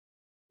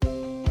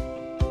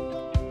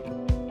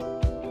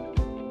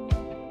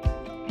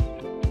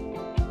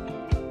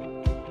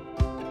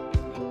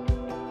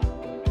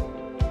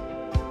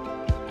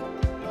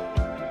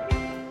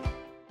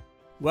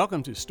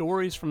Welcome to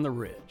Stories from the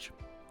Ridge.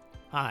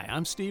 Hi,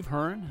 I'm Steve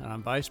Hearn, and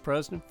I'm Vice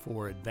President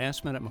for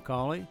Advancement at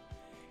McCallie,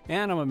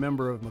 and I'm a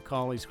member of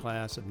McCallie's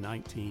class of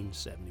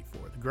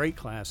 1974, the great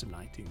class of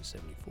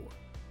 1974.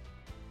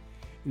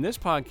 In this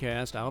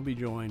podcast, I'll be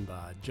joined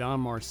by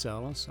John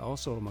Marcellis,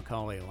 also a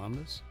McCallie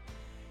alumnus,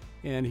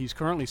 and he's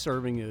currently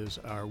serving as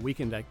our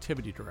Weekend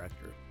Activity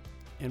Director,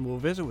 and we'll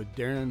visit with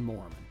Darren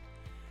Moorman.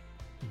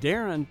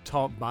 Darren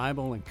taught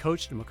Bible and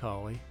coached at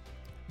McCallie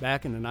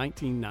back in the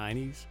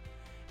 1990s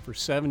for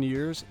 7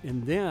 years,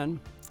 and then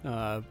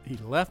he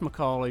left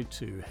McCallie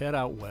to head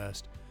out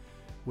west,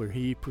 where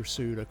he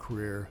pursued a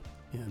career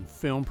in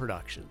film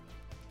production.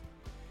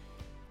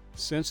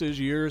 Since his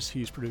years,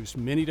 he's produced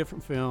many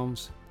different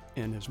films,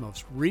 and his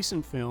most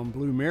recent film,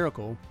 Blue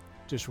Miracle,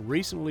 just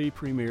recently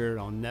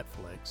premiered on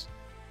Netflix,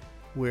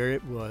 where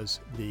it was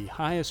the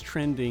highest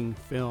trending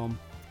film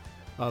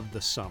of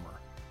the summer.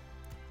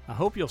 I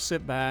hope you'll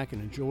sit back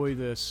and enjoy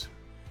this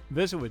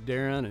visit with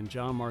Darren and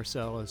John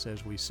Marcellis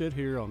as we sit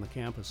here on the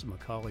campus of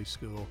McCallie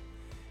School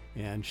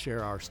and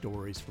share our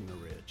stories from the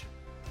Ridge.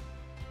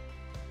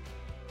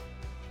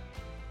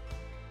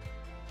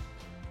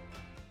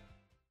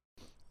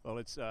 Well,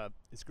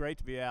 it's great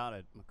to be out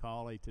at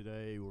McCallie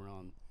today. We're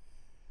on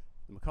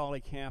the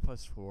McCallie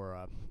campus for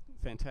a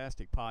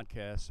fantastic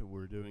podcast that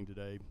we're doing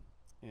today.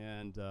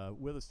 And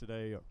with us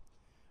today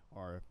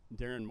are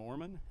Darren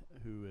Moorman,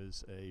 who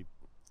is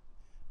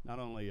not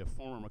only a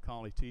former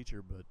McCallie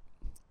teacher, but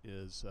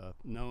is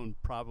known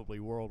probably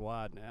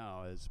worldwide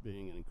now as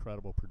being an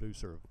incredible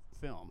producer of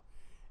film.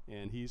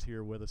 And he's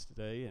here with us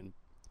today. And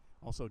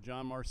also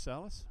John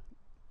Marcellis,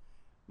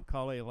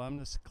 McCallie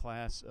alumnus,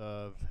 class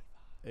of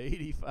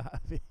 85.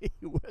 He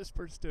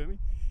whispers to me.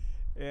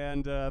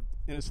 And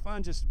it's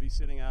fun just to be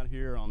sitting out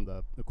here on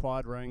the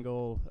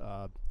quadrangle.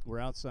 We're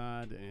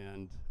outside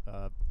and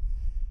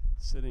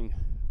sitting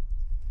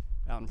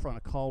out in front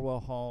of Caldwell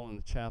Hall and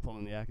the chapel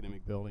in the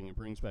academic building. It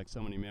brings back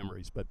so many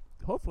memories. But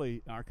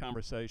hopefully our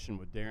conversation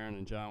with Darren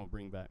and John will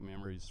bring back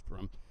memories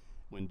from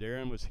when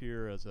Darren was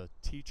here as a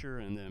teacher,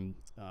 and then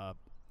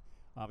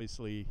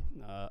obviously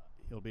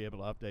he'll be able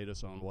to update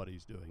us on what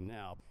he's doing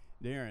now.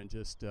 Darren,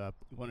 just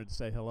wanted to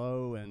say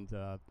hello, and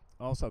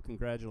also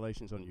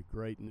congratulations on your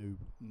great new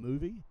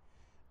movie,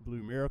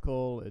 Blue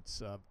Miracle.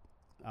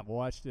 I've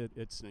watched it.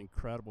 It's an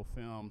incredible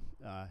film,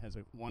 has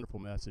a wonderful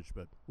message,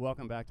 but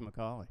welcome back to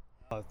McCallie.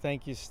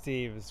 Thank you,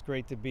 Steve. It's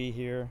great to be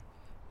here.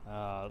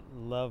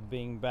 Love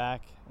being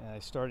back. I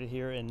started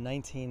here in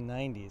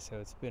 1990, so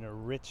it's been a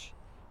rich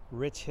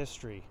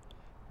history.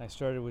 I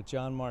started with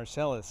John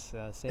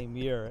Marcellis same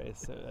year.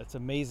 It's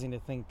amazing to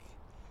think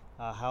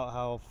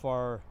how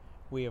far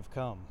we have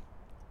come.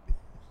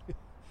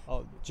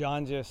 Oh,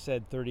 John just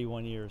said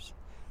 31 years.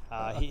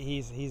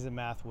 He's a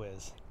math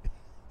whiz.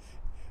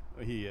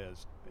 He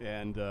is,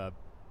 and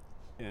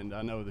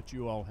I know that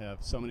you all have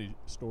so many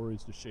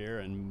stories to share,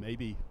 and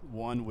maybe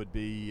one would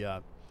be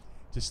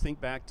just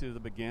think back to the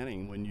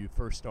beginning when you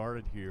first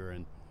started here,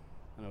 and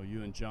I know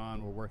you and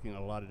John were working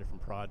on a lot of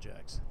different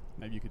projects.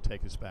 Maybe you could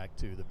take us back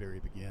to the very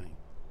beginning.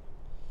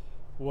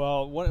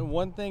 Well,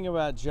 one thing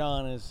about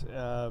John is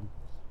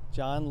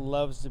John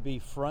loves to be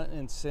front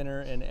and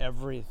center in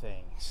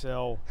everything.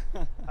 So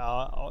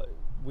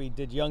we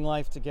did Young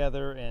Life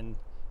together, and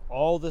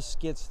all the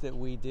skits that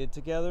we did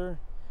together,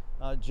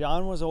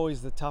 John was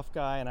always the tough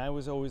guy, and I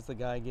was always the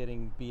guy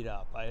getting beat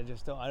up. I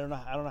don't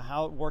know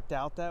how it worked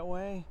out that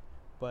way,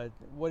 but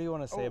what do you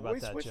want to say about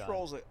that, John? We switched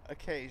roles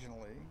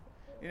occasionally.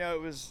 You know,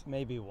 it was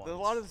maybe once. There's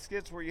a lot of the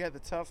skits where you had the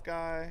tough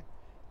guy,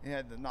 you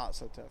had the not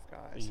so tough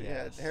guy. So yes. You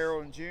had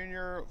Harold and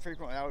Junior.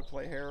 Frequently, I would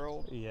play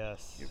Harold.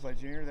 Yes. You play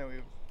Junior. Then we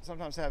would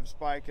sometimes have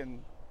Spike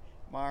and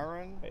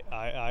Myron.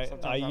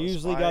 I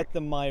usually got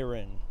the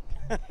Myron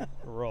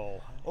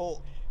role.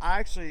 Well,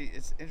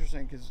 it's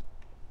interesting because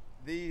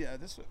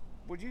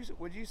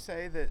would you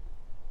say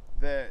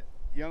that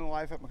Young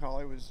Life at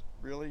McCallie was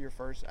really your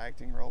first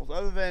acting roles,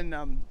 other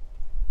than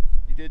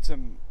you did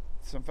some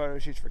photo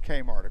shoots for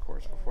Kmart, of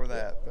course, before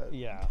that. But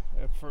yeah,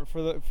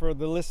 for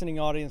the listening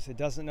audience that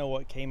doesn't know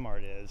what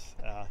Kmart is,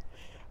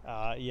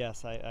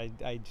 yes,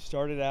 I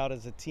started out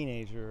as a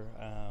teenager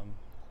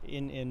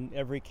in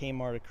every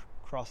Kmart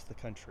across the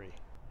country.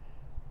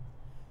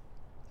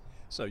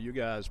 So you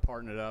guys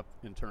partnered up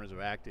in terms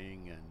of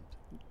acting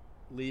and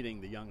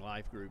leading the Young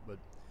Life group, but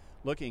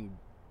looking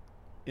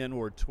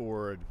inward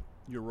toward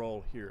your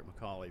role here at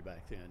McCallie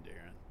back then,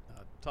 Darren,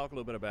 talk a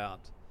little bit about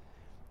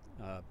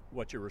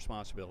what your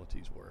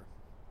responsibilities were.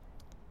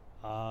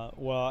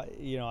 Well,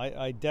 you know,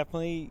 I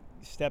definitely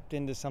stepped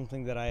into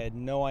something that I had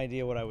no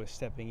idea what I was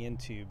stepping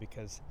into,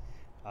 because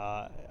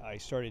I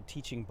started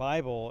teaching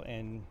Bible,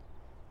 and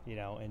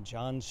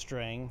John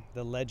Strang,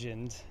 the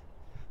legend,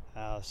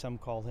 some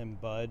call him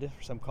Bud,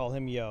 some call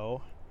him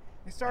Yo.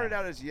 He started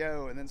out as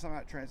Yo, and then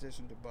somehow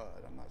transitioned to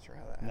Bud. I'm not sure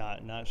how that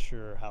happened. Not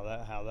sure how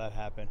that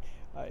happened.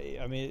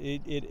 I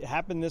mean, it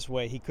happened this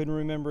way. He couldn't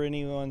remember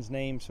anyone's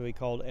name, so he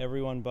called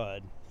everyone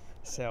Bud.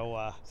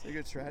 So it's a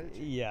good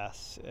strategy.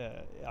 Yes,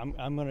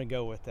 I'm going to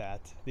go with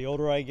that. The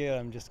older I get,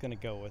 I'm just going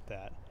to go with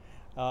that.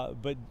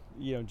 But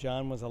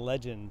John was a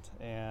legend,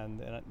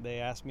 and they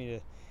asked me to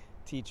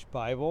teach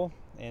Bible,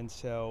 and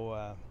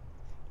so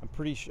I'm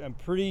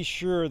pretty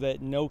sure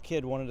that no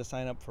kid wanted to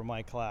sign up for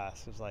my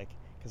class. It was like,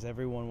 because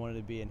everyone wanted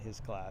to be in his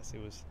class.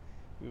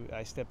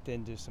 I stepped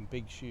into some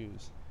big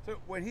shoes. So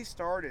when you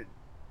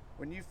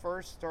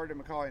first started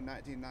McCallie in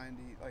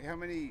 1990, like how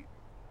many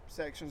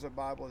sections of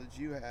Bible did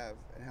you have,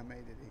 and how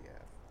many did he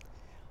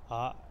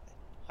have?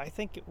 I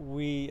think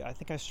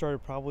I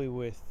started probably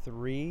with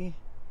 3,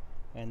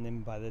 and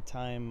then by the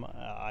time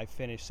I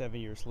finished 7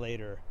 years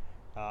later,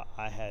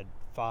 I had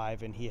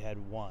 5 and he had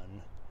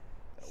 1.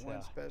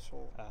 One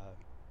special.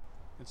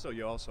 And so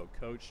you also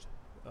coached.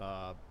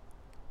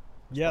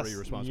 Yes. Part of your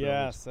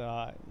responsibilities. Yes.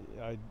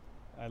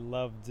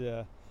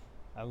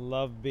 I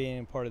loved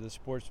being part of the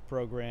sports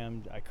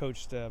program. I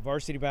coached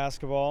varsity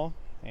basketball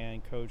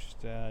and coached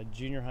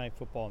junior high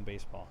football and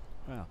baseball.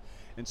 Wow.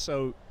 And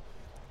so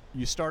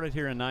you started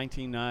here in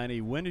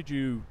 1990. When did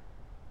you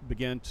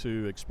begin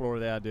to explore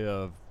the idea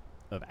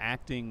of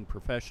acting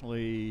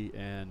professionally,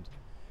 and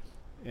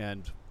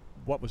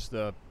what was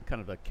the kind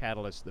of the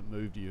catalyst that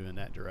moved you in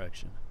that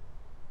direction?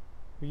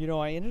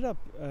 I ended up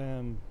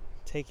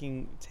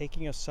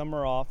taking a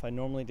summer off. I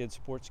normally did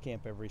sports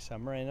camp every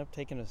summer. I ended up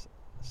taking a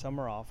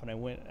summer off, and I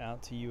went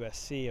out to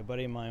USC. A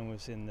buddy of mine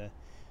was in the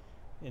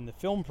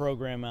film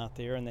program out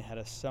there, and they had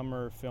a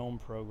summer film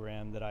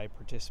program that I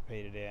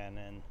participated in,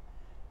 and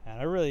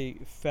I really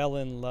fell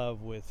in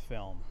love with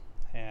film.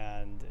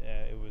 And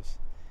it was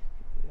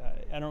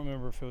I don't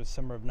remember if it was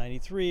summer of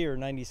 93 or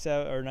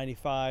 97 or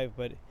 95,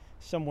 but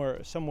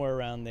somewhere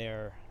around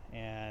there.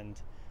 And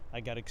I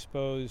got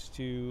exposed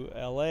to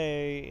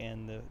LA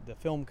and the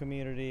film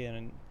community,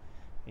 and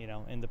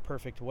in the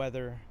perfect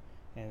weather,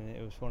 and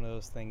it was one of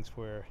those things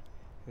where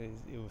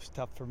it was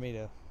tough for me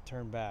to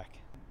turn back.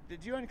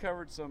 Did you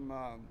uncover some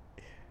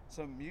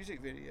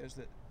music videos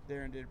that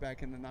Darren did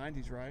back in the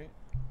 90s, right?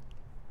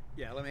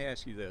 Yeah, let me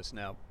ask you this.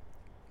 Now,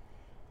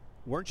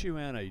 weren't you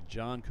in a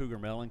John Cougar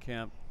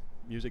Mellencamp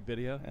music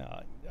video?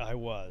 I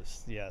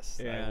was, yes.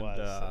 And, I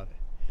was.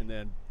 And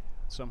then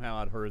somehow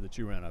I'd heard that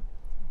you were in a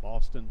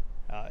Boston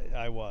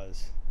I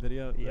was.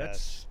 video.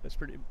 Yes. That's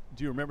pretty.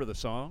 Do you remember the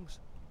songs?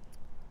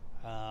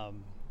 The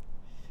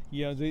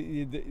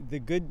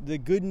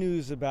good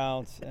news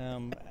about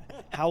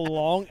how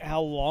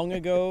long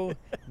ago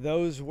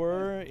those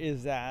were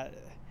is that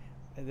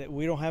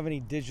we don't have any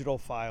digital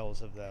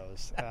files of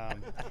those,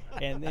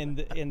 and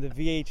the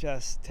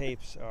VHS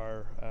tapes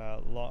are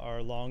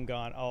long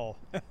gone. Oh,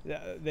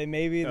 they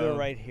maybe they're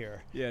right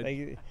here.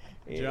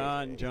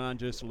 Yeah, John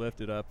just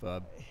lifted up.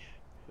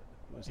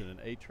 Was it an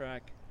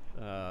 8-track?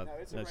 No,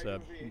 it's that's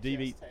a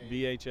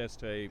VHS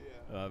tape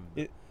of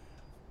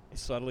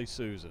Subtly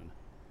Susan.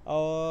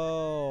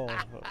 Oh.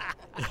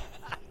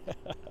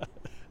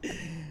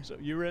 So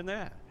you were in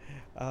that.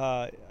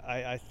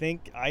 I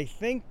think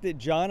that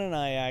John and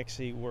I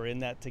actually were in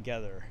that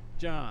together.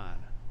 John.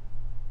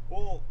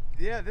 Well,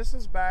 yeah, this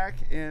is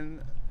back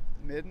in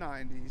mid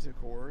 90s, of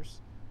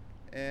course,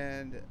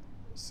 and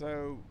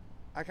so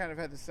I kind of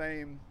had the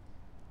same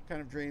kind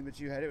of dream that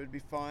you had. It would be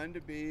fun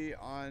to be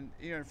on,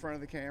 in front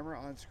of the camera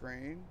on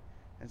screen,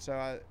 and so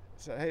I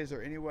said, hey, is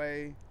there any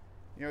way,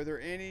 are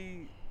there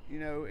any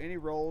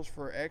roles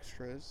for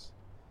extras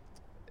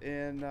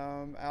in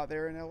out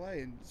there in LA?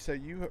 And so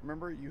you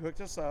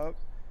hooked us up.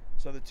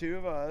 So the two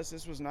of us,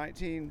 this was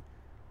actually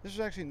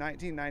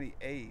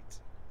 1998.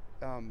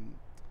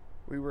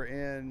 We were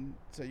in,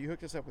 so you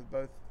hooked us up with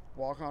both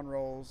walk-on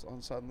roles on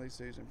Suddenly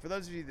Susan. For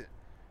those of you that,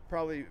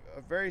 probably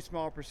a very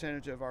small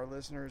percentage of our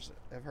listeners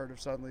have heard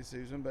of Suddenly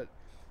Susan, but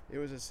it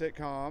was a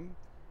sitcom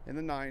in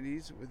the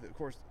 90s with, of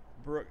course,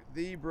 Brooke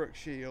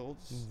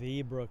Shields.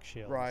 The Brooke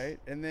Shields. Right.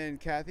 And then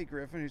Kathy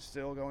Griffin, who's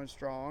still going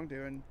strong,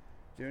 doing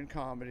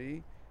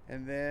comedy.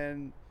 And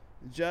then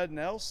Judd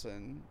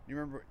Nelson. You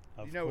remember?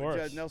 Of what course.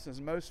 Judd Nelson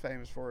is most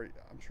famous for?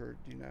 I'm sure.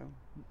 Do you know?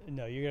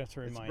 No, you're gonna have to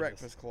remind us. It's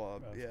Breakfast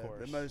Club. Of Yeah,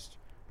 course.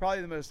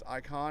 probably the most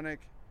iconic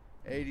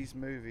 '80s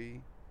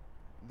movie,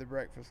 The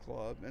Breakfast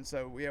Club. And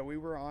so we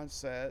were on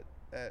set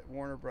at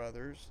Warner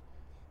Brothers,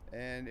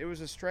 and it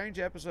was a strange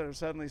episode of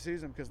Suddenly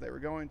Susan because they were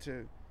going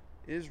to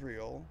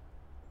Israel,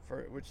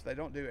 for which they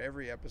don't do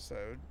every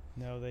episode.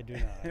 No, they do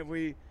not. And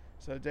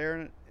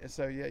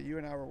you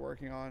and I were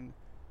working on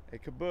a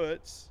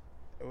kibbutz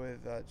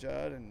with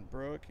Judd and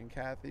Brooke and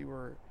Kathy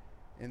were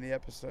in the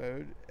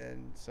episode,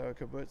 and so a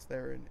kibbutz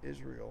there in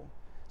Israel.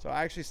 So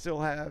I actually still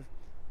have,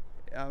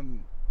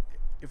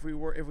 if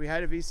we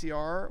had a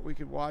VCR, we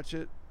could watch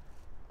it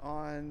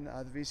on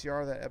the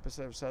VCR, that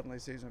episode of Suddenly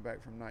Susan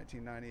back from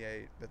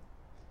 1998. But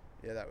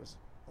yeah, that was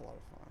a lot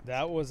of fun.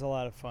 That was a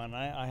lot of fun.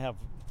 I have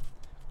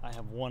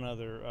one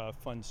other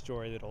fun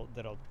story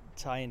that'll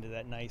tie into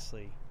that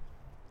nicely.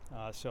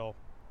 So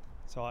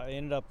I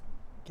ended up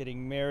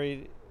getting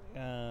married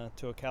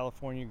to a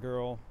California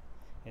girl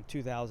in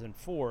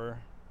 2004,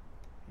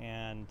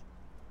 and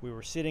we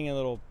were sitting in a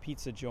little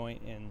pizza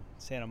joint in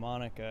Santa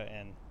Monica,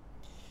 and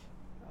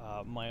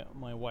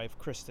my wife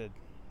Krista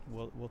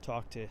will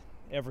talk to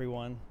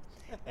everyone,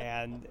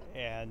 and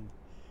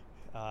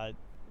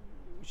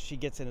she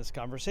gets in this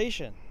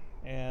conversation,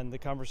 and the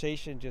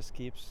conversation just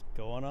keeps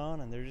going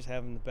on, and they're just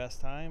having the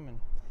best time, and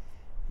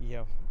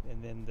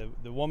and then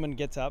the woman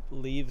gets up,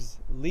 leaves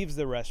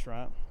the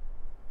restaurant.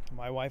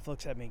 My wife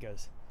looks at me and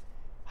goes,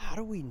 "How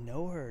do we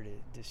know her?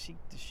 Does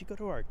she go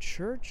to our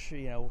church?"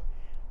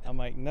 I'm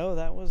like, "No,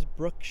 that was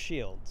Brooke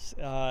Shields."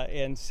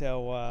 And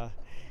so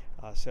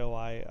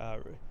I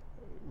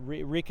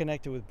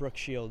reconnected with Brooke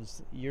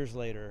Shields years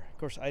later. Of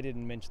course, I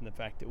didn't mention the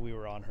fact that we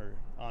were on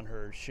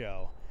her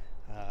show.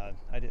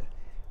 I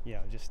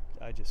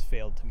just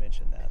failed to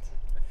mention that.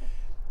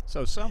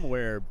 So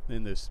somewhere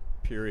in this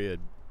period,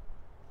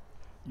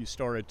 you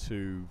started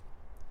to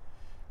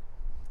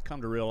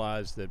come to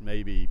realize that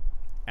maybe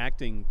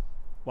acting,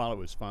 while it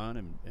was fun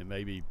and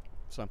maybe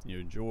something you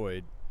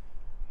enjoyed,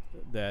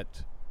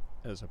 that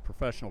as a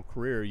professional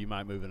career you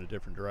might move in a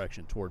different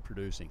direction toward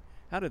producing.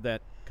 How did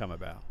that come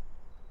about?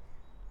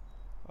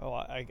 Well,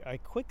 I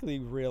quickly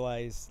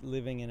realized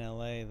living in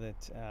LA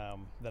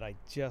that I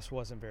just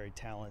wasn't very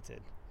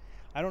talented.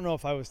 I don't know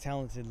if I was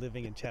talented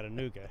living in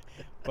Chattanooga,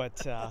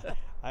 but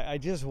I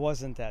just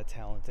wasn't that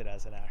talented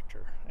as an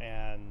actor.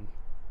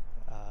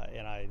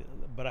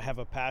 But I have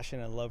a passion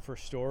and love for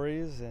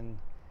stories, and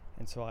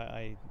so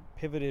I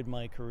pivoted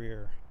my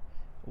career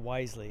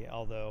wisely.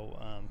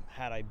 Although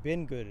had I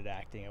been good at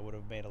acting, I would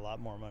have made a lot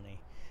more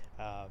money.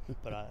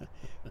 But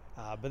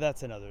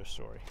that's another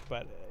story.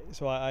 But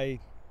so I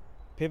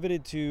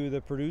pivoted to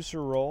the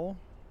producer role,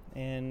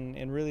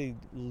 and really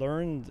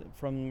learned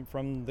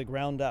from the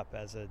ground up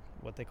as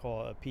what they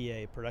call a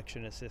PA,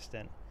 production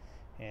assistant,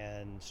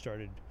 and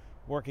started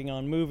working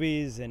on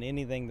movies and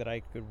anything that I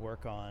could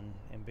work on,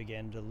 and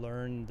began to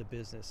learn the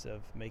business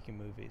of making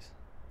movies.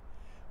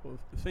 Well,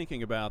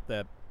 thinking about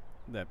that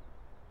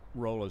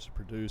role as a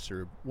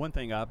producer, one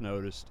thing I've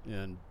noticed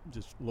in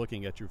just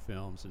looking at your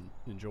films and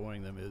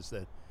enjoying them is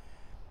that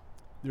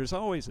there's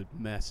always a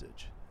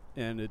message,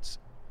 and it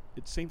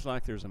seems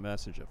like there's a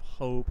message of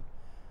hope,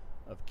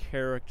 of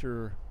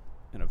character,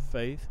 and of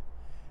faith.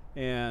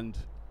 And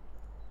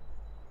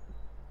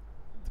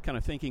kind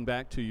of thinking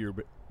back to your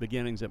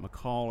beginnings at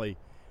McCallie,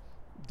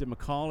 did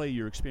McCallie,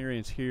 your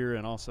experience here,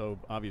 and also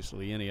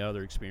obviously any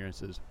other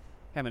experiences,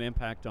 have an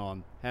impact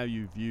on how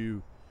you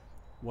view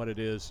what it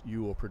is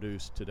you will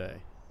produce today?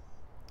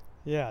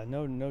 Yeah,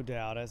 no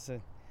doubt. As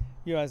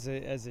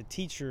a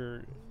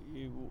teacher,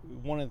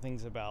 one of the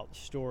things about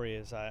story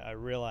is I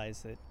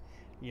realize that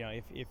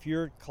if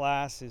your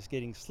class is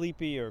getting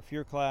sleepy, or if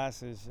your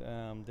class is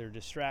they're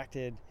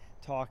distracted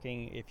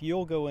talking, if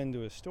you'll go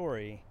into a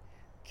story,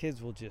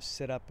 kids will just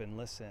sit up and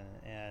listen.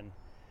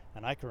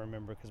 And I can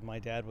remember, because my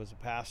dad was a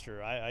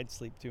pastor, I'd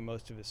sleep through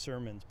most of his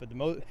sermons, but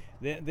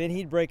then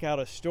he'd break out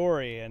a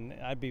story and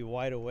I'd be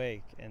wide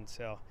awake. And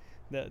so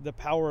the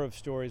power of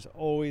story has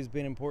always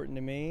been important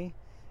to me,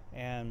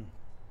 and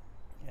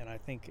I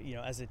think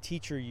as a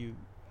teacher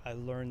I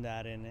learned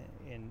that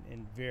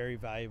in very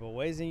valuable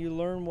ways, and you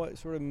learn what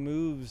sort of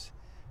moves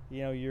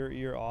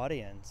your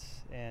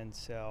audience. And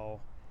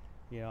so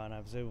and I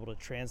was able to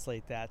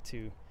translate that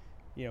to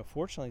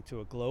fortunately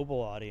to a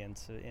global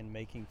audience in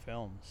making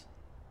films.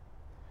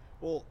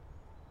 Well,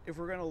 if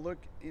we're going to look,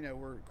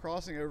 we're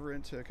crossing over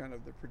into kind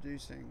of the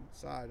producing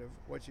side of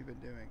what you've been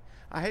doing.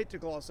 I hate to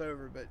gloss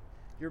over, but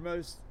your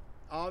most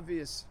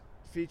obvious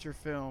feature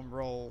film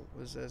role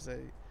was as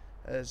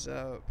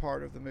a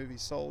part of the movie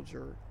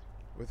Soldier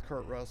with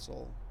Kurt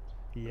Russell.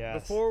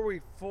 Yes. Before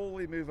we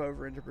fully move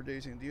over into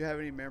producing, do you have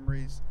any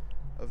memories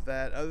of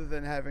that other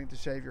than having to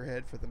shave your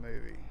head for the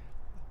movie?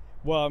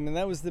 Well, I mean,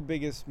 that was the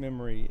biggest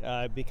memory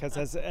because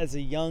as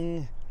a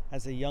young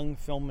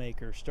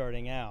filmmaker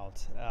starting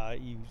out,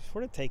 you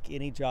sort of take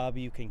any job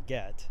you can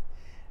get,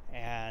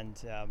 and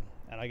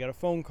I got a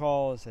phone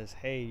call that says,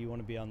 "Hey, you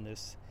want to be on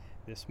this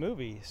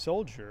movie,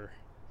 Soldier?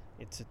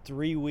 It's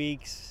 3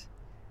 weeks,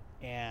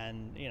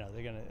 and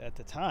they're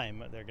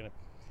gonna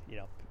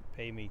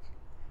pay me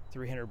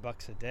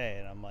 $300 a day."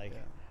 And I'm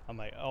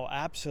like, "Oh,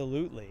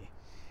 absolutely."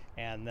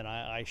 And then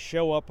I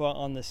show up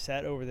on the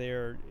set over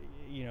there,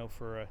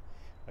 for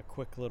a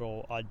quick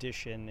little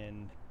audition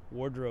and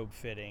wardrobe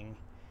fitting,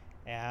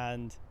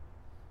 and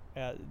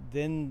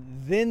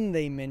then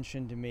they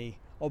mentioned to me,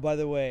 "Oh, by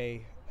the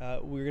way,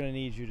 we're gonna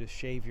need you to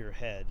shave your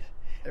head."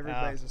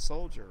 Everybody's a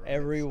soldier, right?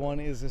 Everyone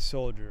is a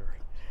soldier,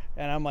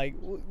 and I'm like,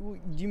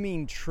 "You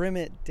mean trim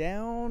it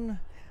down?"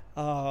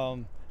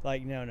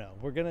 Like, no,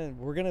 we're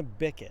gonna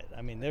bick it.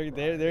 I mean,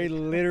 they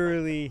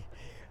literally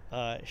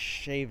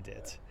shaved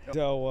it.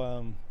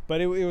 So,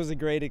 but it was a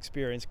great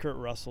experience. Kurt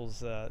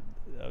Russell's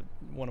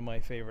one of my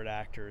favorite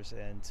actors,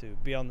 and to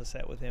be on the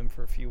set with him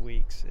for a few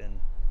weeks,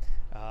 and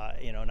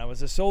and I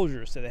was a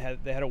soldier, so they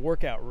had a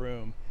workout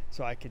room,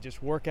 so I could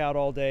just work out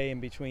all day in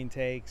between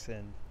takes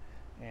and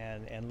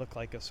look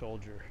like a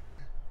soldier.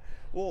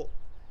 Well,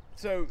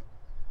 so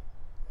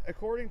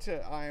according to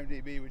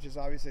IMDb, which is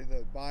obviously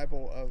the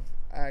Bible of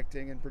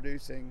acting and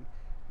producing,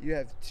 you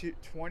have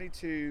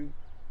 22.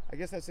 I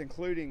guess that's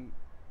including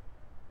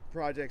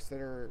projects that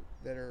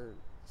are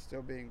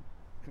still being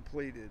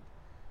completed,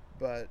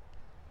 but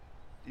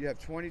you have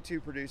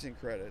 22 producing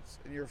credits,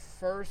 and your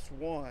first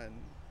one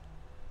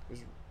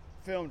was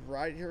filmed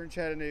right here in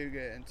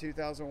Chattanooga in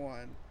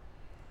 2001,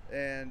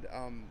 and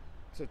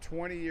so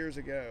 20 years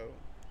ago,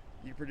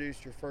 you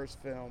produced your first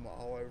film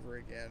all over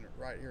again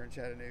right here in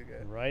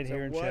Chattanooga. Right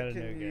here in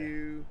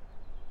Chattanooga.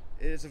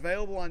 It's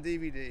available on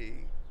DVD,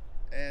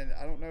 and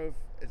I don't know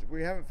if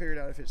we haven't figured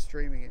out if it's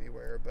streaming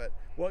anywhere, but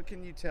what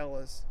can you tell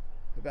us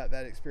about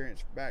that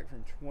experience back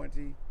from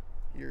 20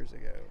 years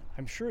ago?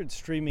 I'm sure it's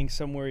streaming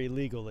somewhere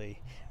illegally.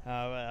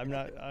 I'm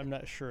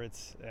not sure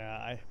it's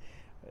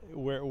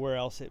where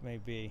else it may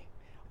be.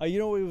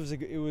 It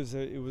was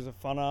a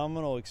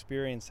phenomenal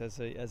experience as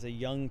a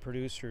young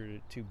producer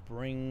to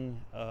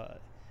bring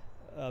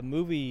a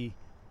movie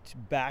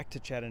back to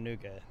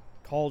Chattanooga.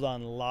 Called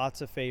on lots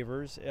of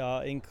favors,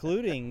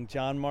 including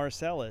John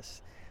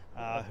Marcellis,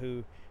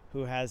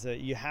 who has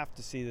you have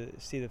to see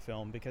the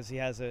film because he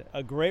has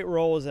a great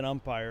role as an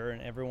umpire,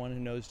 and everyone who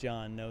knows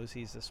John knows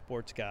he's a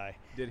sports guy.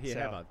 Did he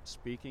have a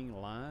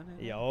speaking line?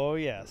 Yeah, oh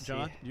yes.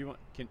 John, do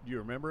you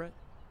remember it?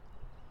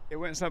 It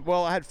went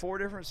well. I had 4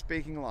 different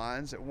speaking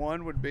lines.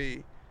 One would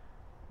be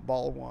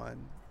ball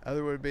one,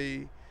 other would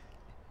be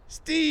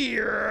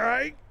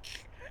strike,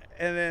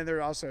 and then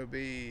there'd also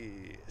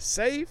be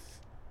safe,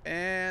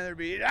 and there'd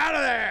be out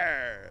of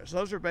there. So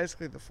those are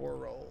basically the 4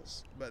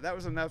 roles. But that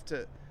was enough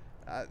to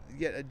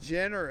get a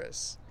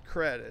generous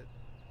credit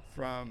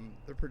from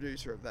the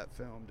producer of that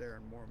film,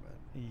 Darren Moorman.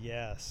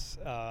 Yes.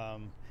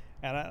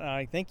 And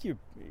I think you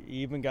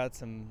even got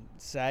some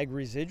SAG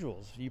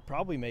residuals. You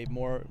probably made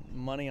more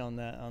money on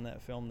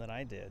that film than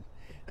I did.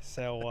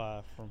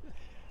 So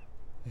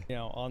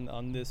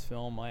on this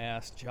film, I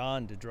asked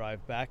John to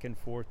drive back and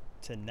forth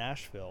to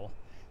Nashville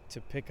to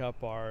pick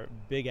up our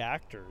big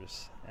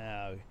actors.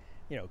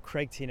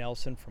 Craig T.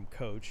 Nelson from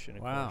Coach, and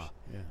of course,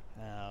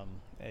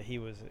 he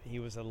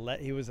was a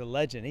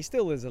legend. He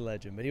still is a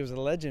legend, but he was a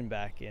legend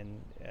back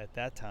at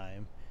that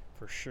time.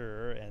 For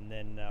sure, and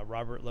then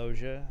Robert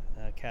Loggia,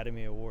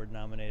 Academy Award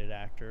nominated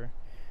actor,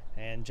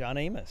 and John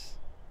Amos.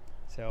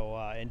 So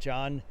and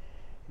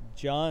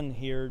John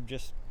here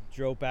just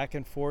drove back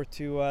and forth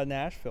to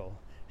Nashville,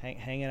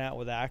 hanging out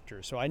with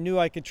actors. So I knew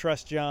I could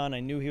trust John.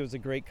 I knew he was a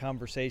great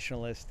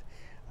conversationalist,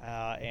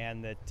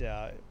 and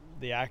that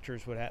the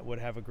actors would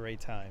have a great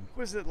time.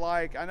 What was it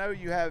like? I know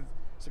you have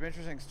some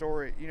interesting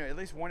story. At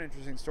least one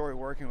interesting story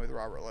working with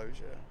Robert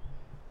Loggia.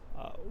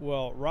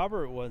 Well,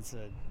 Robert was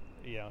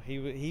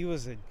he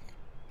was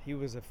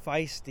a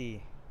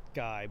feisty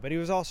guy, but he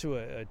was also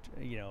a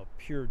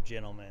pure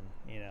gentleman,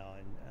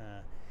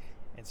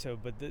 and so.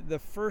 But the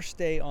first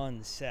day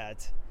on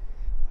set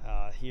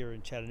here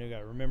in Chattanooga, I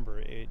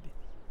remember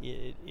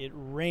it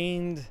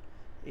rained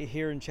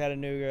here in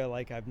Chattanooga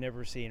like I've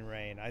never seen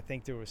rain. I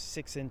think there was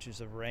 6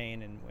 inches of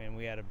rain, and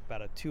we had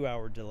about a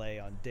 2-hour delay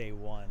on day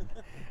one.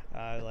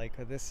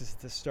 This is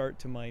the start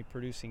to my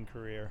producing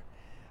career,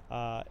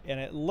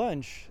 and at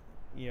lunch.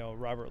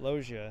 Robert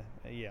Loggia,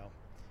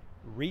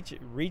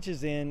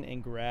 reaches in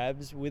and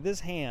grabs with his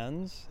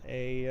hands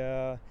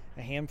a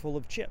handful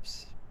of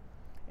chips,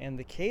 and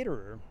the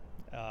caterer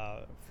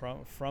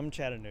from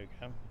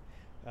Chattanooga,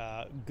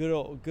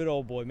 good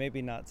old boy,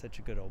 maybe not such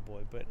a good old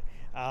boy, but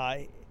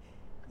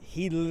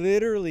he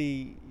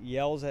literally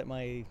yells at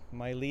my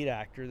lead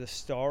actor, the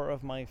star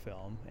of my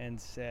film,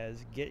 and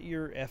says, "Get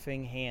your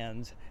effing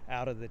hands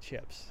out of the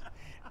chips,"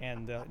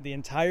 and the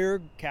entire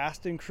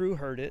cast and crew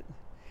heard it.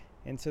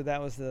 And so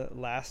that was the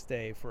last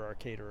day for our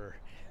caterer.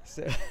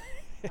 So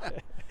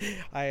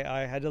I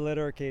had to let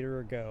our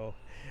caterer go.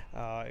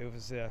 It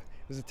was a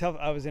tough.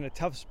 I was in a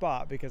tough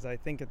spot because I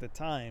think at the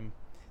time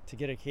to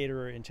get a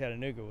caterer in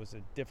Chattanooga was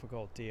a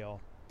difficult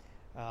deal.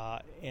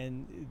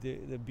 And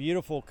the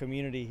beautiful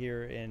community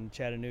here in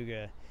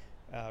Chattanooga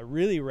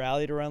really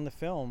rallied around the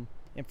film.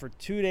 And for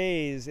 2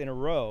 days in a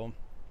row,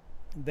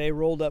 they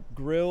rolled up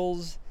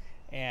grills.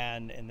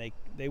 And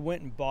they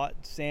went and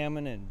bought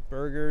salmon and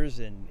burgers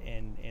and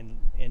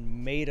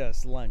made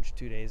us lunch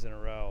 2 days in a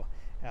row,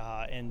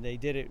 and they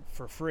did it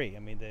for free. I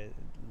mean,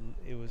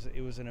 it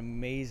was an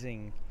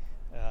amazing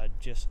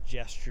just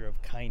gesture of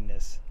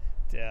kindness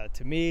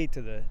to me,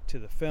 to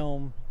the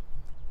film,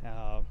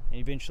 and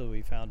eventually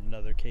we found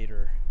another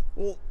caterer.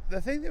 Well,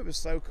 the thing that was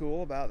so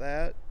cool about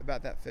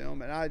that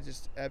film, and I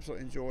just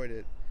absolutely enjoyed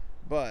it,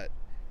 but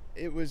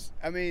it was,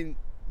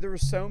 there were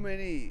so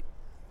many.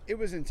 It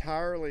was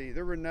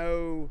there were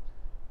no,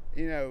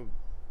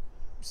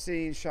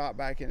 scenes shot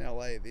back in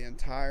LA. The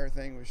entire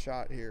thing was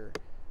shot here.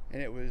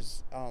 And it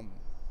was,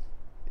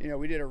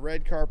 we did a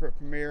red carpet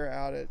premiere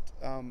out at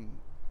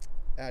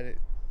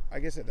I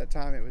guess at that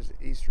time it was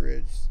East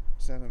Ridge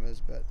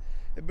Cinemas, but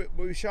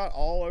we shot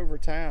all over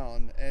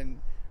town.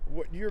 And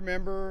do you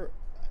remember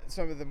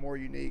some of the more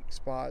unique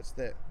spots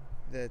that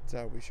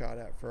we shot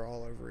at for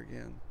All Over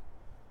Again?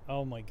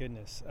 Oh my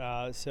goodness.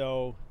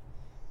 So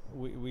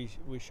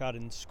we shot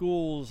in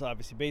schools,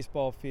 obviously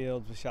baseball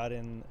fields. We shot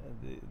in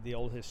the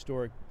old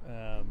historic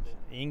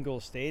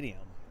Ingalls Stadium,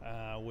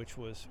 which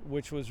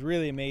was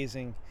really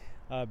amazing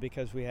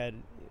because we had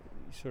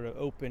sort of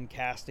open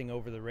casting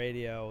over the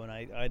radio, and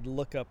I'd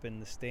look up in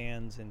the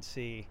stands and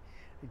see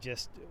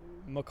just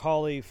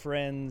McCallie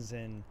friends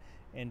and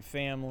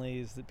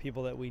families, the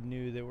people that we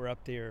knew that were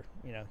up there,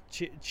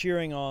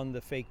 cheering on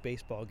the fake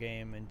baseball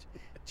game and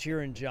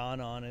cheering John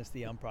on as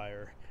the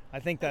umpire. I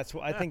think that's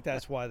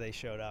why they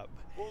showed up.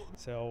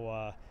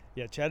 So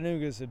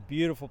Chattanooga is a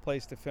beautiful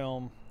place to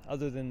film.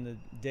 Other than the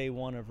day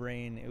one of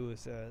rain, it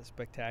was a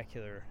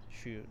spectacular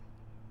shoot.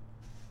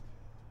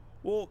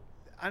 Well,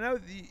 I know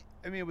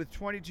with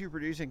 22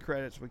 producing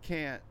credits, we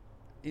can't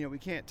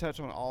touch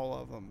on all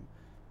of them,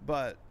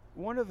 but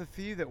one of the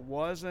few that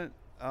wasn't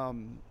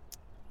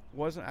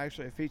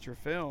actually a feature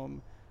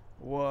film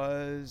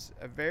was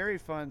a very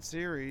fun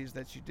series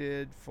that you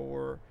did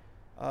for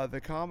the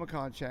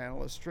Comic-Con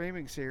channel, a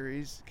streaming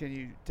series. Can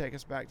you take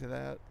us back to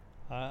that?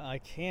 I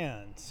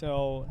can.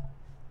 So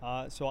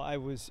I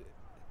was.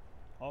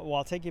 Well,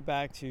 I'll take you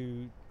back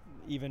to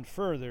even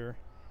further.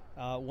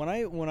 When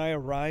I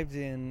arrived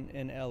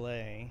in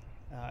LA,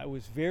 I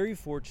was very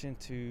fortunate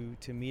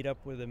to meet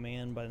up with a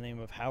man by the name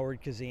of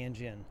Howard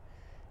Kazanjian,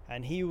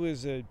 and he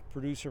was a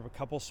producer of a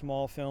couple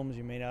small films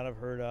you may not have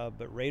heard of,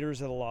 but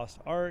Raiders of the Lost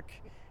Ark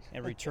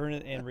and Return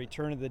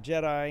of the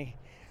Jedi.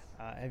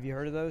 Have you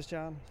heard of those,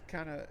 John?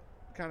 Kind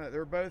of.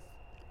 They're both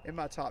in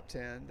my top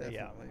 10,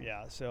 definitely.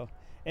 Yeah. So,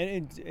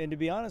 and to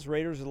be honest,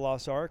 Raiders of the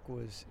Lost Ark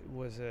was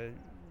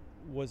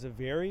a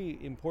very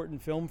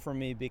important film for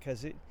me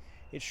because it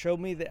showed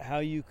me that how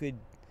you could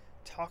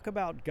talk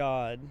about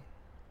God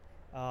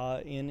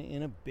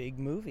in a big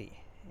movie.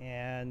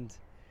 And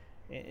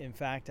in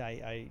fact,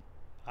 I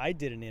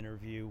did an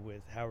interview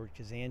with Howard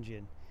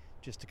Kazanjian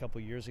just a couple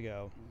years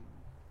ago,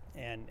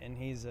 and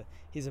he's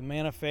a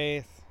man of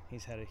faith.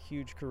 He's had a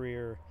huge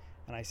career,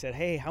 and I said,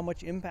 hey, how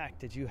much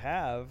impact did you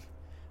have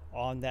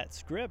on that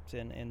script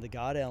and the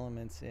God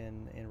elements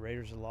in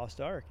Raiders of the Lost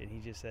Ark? And he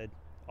just said,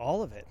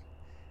 all of it.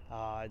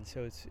 And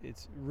so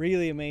it's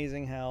really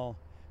amazing how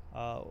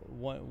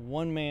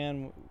one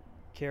man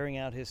carrying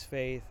out his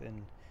faith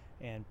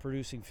and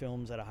producing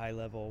films at a high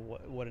level,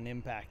 what an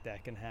impact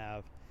that can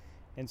have.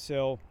 And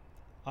so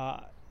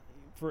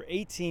for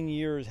 18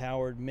 years,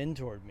 Howard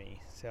mentored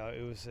me. So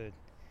it was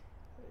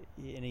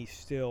and he's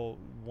still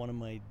one of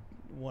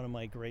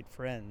my great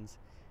friends.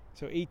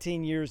 So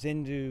 18 years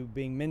into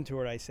being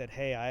mentored, I said,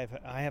 hey,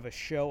 I have a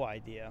show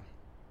idea,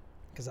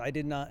 because I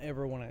did not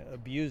ever want to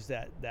abuse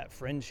that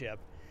friendship.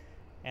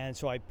 And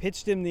so I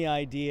pitched him the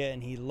idea,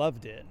 and he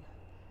loved it.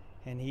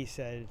 And he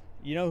said,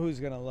 you know who's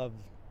going to love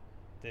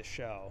this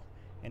show?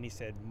 And he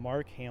said,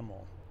 Mark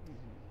Hamill.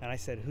 Mm-hmm. And I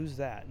said, who's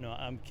that? No,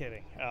 I'm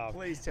kidding.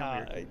 Please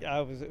tell me.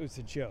 It was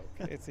a joke.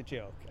 It's a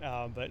joke.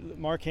 But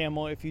Mark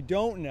Hamill, if you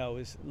don't know,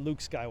 is Luke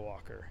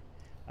Skywalker.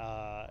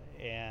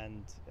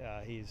 And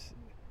he's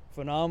a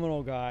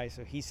phenomenal guy.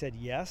 So he said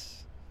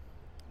yes.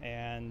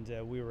 And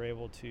we were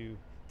able to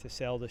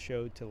sell the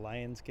show to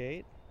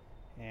Lionsgate.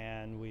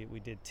 And we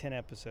did 10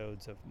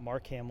 episodes of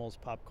Mark Hamill's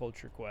Pop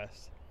Culture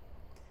Quest.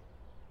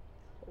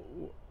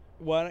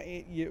 Well,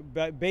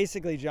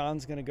 basically,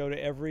 John's going to go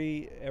to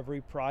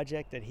every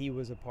project that he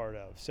was a part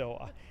of.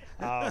 So,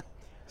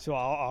 so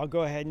I'll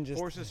go ahead and just.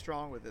 Force is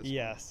strong with this.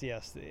 Yes,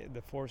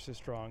 the force is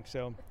strong.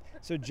 So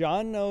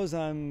John knows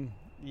I'm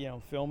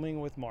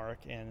filming with Mark,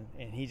 and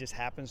he just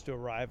happens to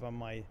arrive on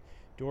my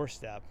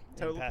doorstep.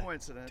 Total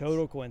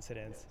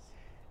coincidence. Yes.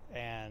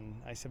 And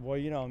I said, well,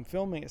 I'm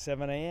filming at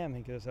 7 a.m.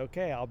 He goes,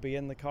 okay, I'll be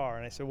in the car.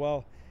 And I said,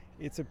 well,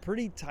 it's a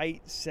pretty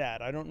tight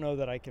set. I don't know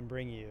that I can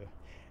bring you.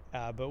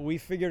 But we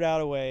figured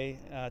out a way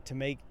to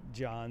make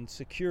John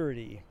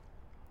security.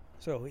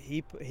 So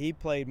he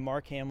played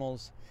Mark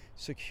Hamill's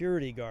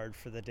security guard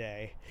for the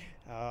day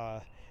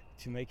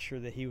to make sure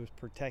that he was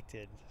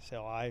protected.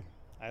 So I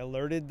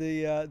alerted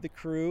the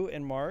crew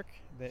and Mark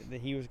that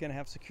he was going to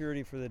have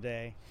security for the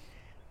day.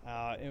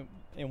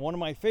 And one of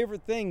my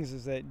favorite things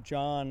is that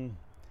John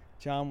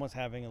was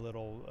having a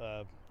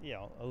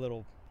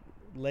little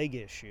leg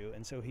issue,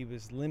 and so he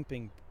was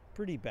limping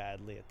pretty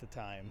badly at the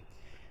time.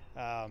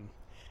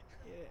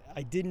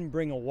 I didn't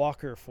bring a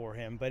walker for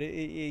him, but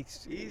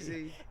it's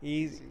easy.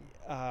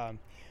 And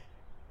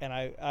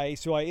I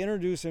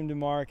introduced him to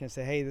Mark and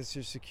said, hey, this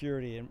is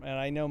security. And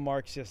I know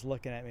Mark's just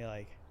looking at me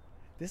like,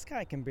 this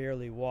guy can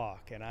barely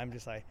walk. And I'm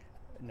just like,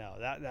 no,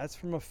 that's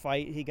from a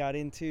fight he got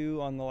into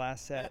on the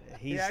last set.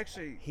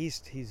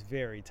 He's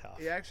very tough.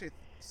 He actually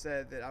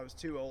said that I was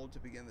too old to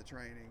begin the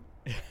training.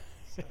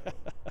 So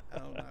I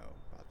don't know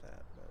about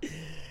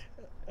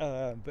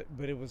that.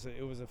 But it was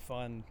a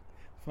fun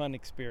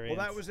experience.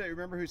 Well, that was it.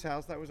 Remember whose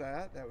house that was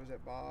at? That was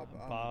at Bob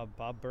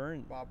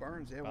Burns. Bob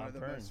Burns, yeah, one of the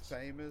most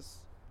famous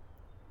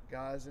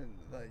guys in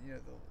the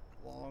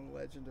long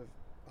legend of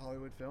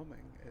Hollywood filming.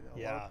 And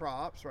a lot of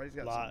props, right? He's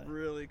got some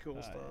really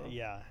cool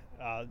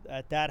stuff.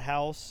 At that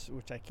house,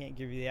 which I can't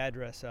give you the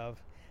address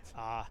of,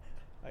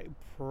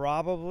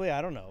 probably,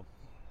 I don't know,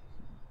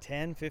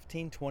 $10,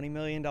 $15, $20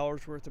 million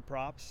worth of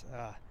props.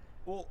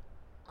 Well,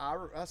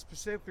 I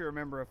specifically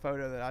remember a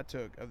photo that I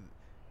took of.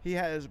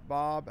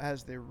 Bob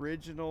has the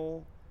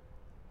original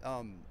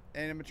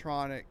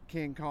animatronic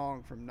King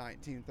Kong from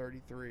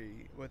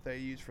 1933, what they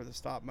used for the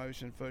stop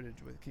motion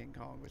footage with King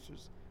Kong, which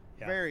was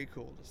very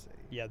cool to see.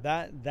 Yeah,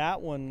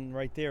 that one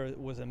right there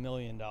was $1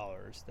 million.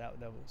 That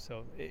was,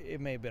 so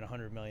it may have been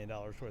 $100 million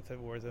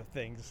worth of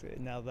things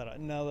now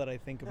that I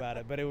think about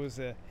it. But it was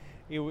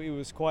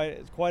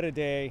quite a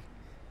day,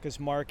 because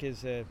Mark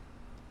is a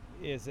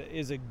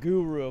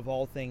guru of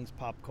all things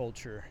pop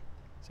culture.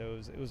 So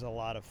it was a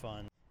lot of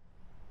fun.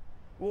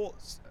 Well,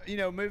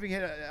 moving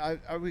ahead,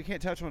 we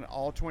can't touch on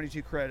all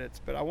 22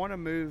 credits, but I want to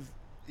move.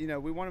 We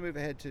want to move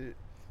ahead to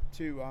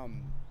two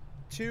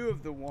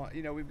of the one.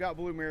 We've got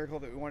Blue Miracle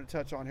that we want to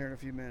touch on here in a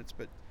few minutes,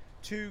 but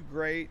two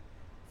great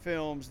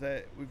films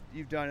that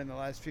you've done in the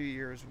last few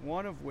years.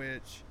 One of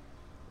which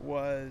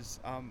was,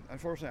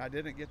 unfortunately, I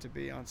didn't get to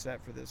be on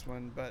set for this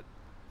one, but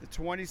the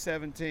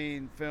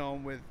 2017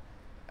 film with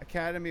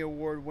Academy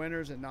Award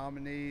winners and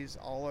nominees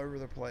all over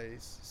the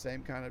place.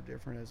 Same Kind of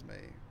Different as Me.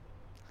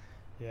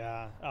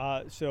 Yeah,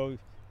 so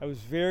I was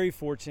very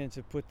fortunate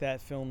to put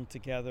that film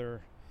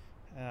together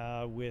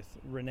with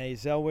Renee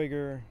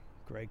Zellweger,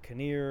 Greg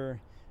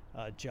Kinnear,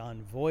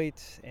 John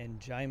Voight, and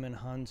Jaimin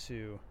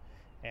Hansu.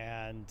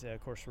 And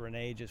of course,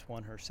 Renee just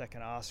won her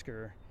second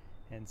Oscar.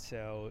 And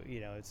so,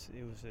 it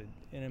was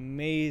an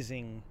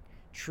amazing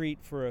treat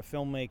for a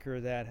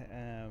filmmaker that,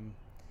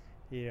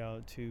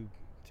 to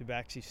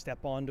actually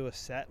step onto a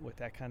set with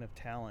that kind of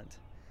talent.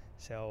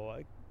 So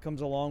it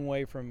comes a long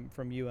way from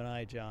you and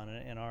I, John,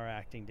 in our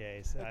acting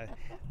days. I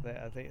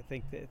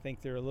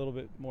think they're a little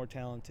bit more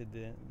talented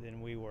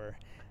than we were,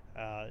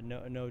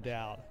 no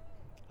doubt.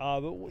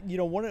 But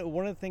one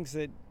of the things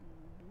that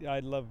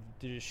I'd love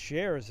to just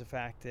share is the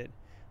fact that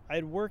I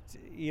had worked,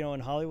 in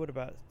Hollywood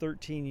about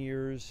 13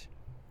 years,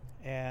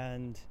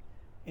 and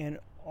in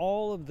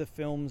all of the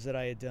films that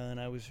I had done,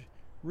 I was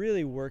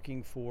really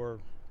working for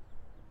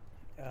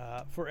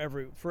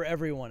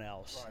everyone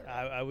else.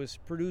 Right. I was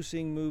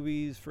producing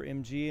movies for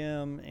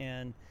MGM,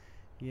 and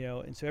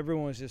so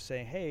everyone was just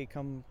saying, "Hey,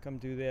 come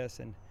do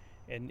this," and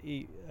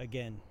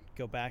again,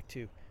 go back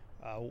to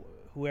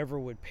whoever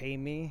would pay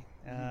me.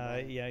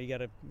 You got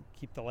to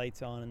keep the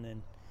lights on, and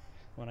then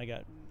when I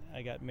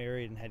got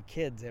married and had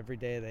kids, every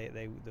day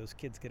those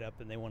kids get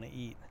up and they want to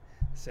eat.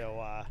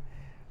 So,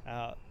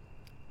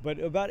 but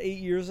about 8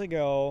 years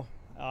ago,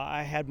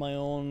 I had my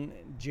own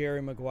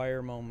Jerry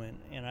Maguire moment,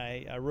 and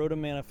I wrote a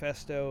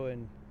manifesto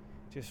and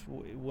just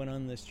went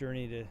on this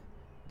journey to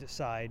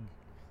decide,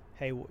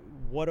 hey,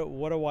 what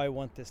do I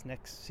want this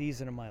next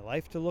season of my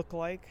life to look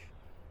like?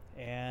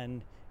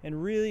 And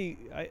really,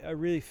 I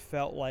really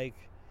felt like,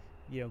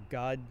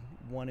 God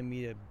wanted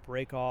me to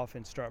break off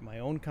and start my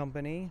own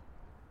company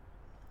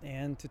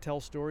and to tell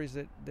stories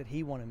that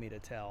He wanted me to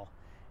tell.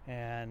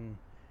 And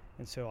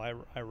so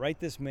I write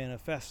this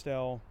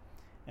manifesto,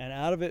 and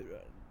out of it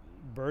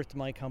birthed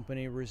my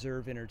company,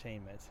 Reserve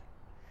Entertainment.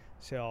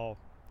 So,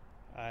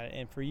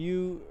 and for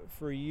you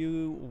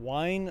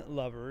wine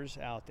lovers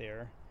out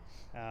there,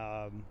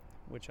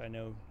 which I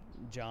know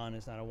John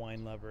is not a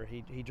wine lover.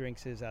 He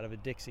drinks his out of a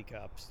Dixie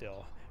cup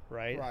still,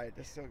 right? Right.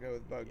 They still go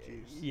with bug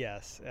juice.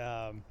 Yes.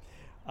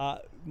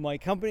 My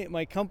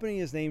company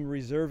is named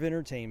Reserve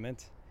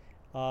Entertainment,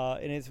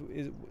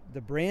 and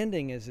the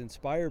branding is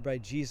inspired by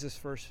Jesus'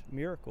 first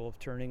miracle of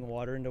turning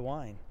water into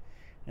wine.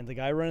 And the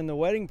guy running the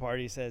wedding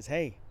party says,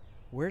 "Hey,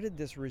 where did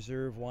this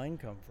reserve wine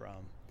come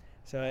from?"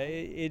 So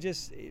it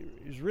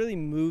really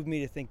moved me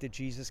to think that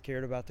Jesus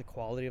cared about the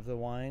quality of the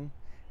wine.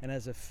 And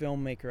as a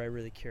filmmaker, I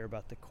really care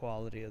about the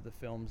quality of the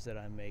films that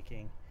I'm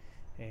making.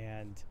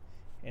 And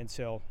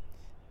so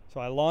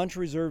I launched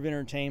Reserve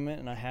Entertainment,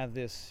 and I have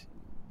this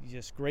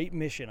just great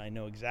mission. I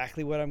know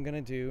exactly what I'm going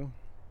to do.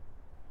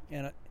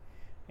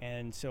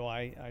 And so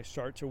I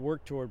start to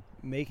work toward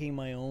making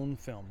my own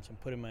films and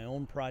putting my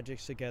own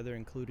projects together,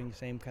 including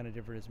Same Kind of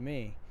Different as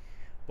Me.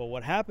 But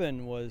what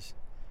happened was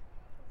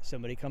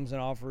somebody comes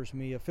and offers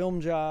me a film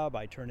job,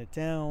 I turn it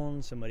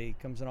down. Somebody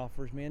comes and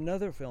offers me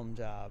another film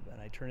job, and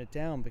I turn it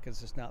down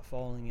because it's not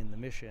falling in the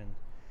mission.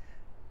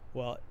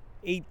 Well,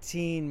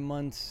 18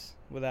 months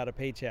without a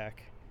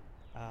paycheck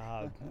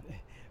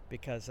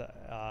because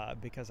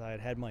I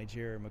had my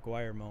Jerry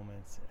Maguire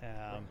moments.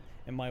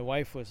 And my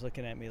wife was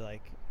looking at me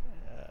like,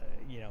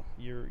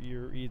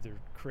 you're either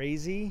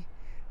crazy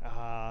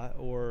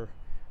or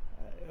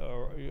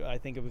I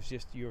think it was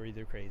just you're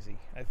either crazy.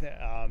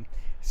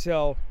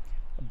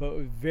 But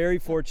very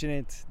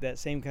fortunate that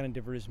Same Kind of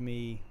Different as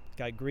Me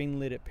got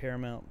greenlit at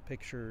Paramount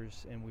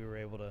Pictures, and we were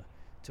able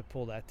to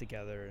pull that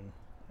together, and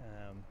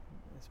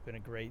it's been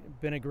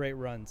a great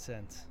run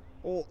since.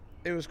 Well,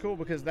 it was cool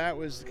because that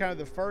was kind of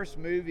the first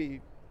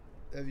movie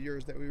of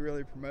yours that we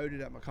really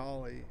promoted at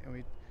McCallie, and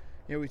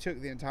we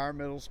took the entire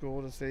middle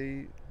school to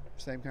see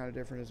Same Kind of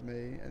Different as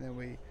Me, and then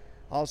we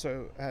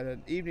also had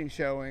an evening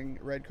showing,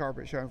 red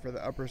carpet showing for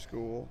the upper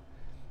school,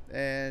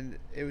 and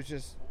it was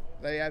just,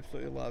 they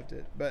absolutely loved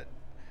it. But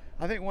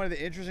I think one of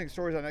the interesting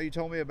stories I know you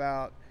told me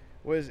about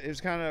was it was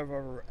kind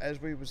of,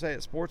 as we would say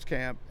at sports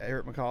camp here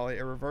at McCallie,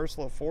 a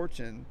reversal of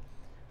fortune.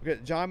 Because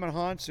Jaimin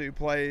Hansu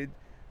played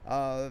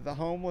the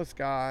homeless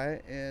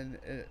guy in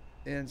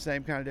in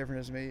Same Kind of Different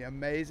as Me.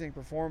 Amazing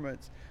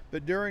performance.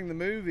 But during the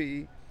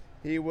movie,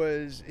 he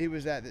was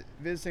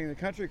visiting the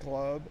country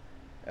club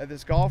at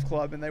this golf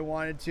club, and they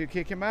wanted to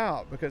kick him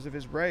out because of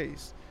his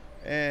race.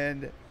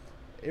 And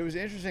it was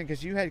interesting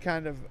because you had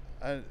kind of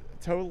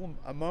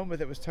a moment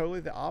that was totally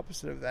the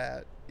opposite of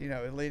that,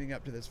 leading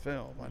up to this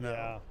film. I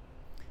know.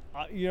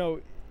 Yeah.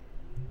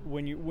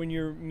 When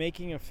you're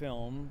making a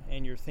film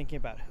and you're thinking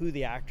about who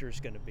the actor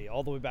is going to be,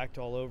 all the way back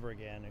to All Over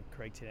Again and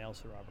Craig T.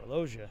 Nelson, Robert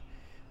Loggia,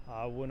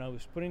 when I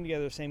was putting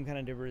together Same Kind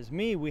of Different as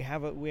Me, we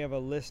have a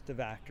list of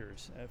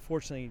actors.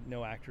 Fortunately,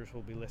 no actors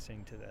will be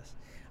listening to this,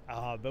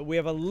 but we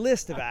have a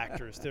list of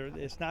actors.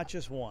 It's not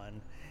just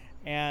one,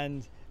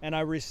 and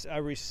I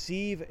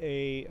receive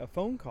a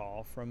phone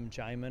call from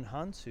Jaimin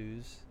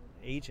Hansu's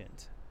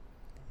agent,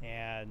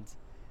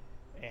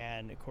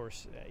 and of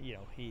course,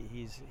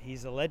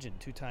 he's a legend,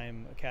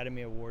 2-time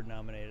Academy Award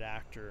nominated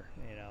actor.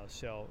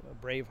 So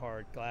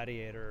Braveheart,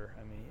 Gladiator.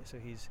 I mean, so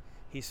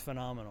he's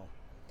phenomenal.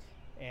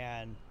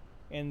 And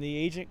the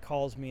agent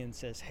calls me and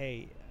says,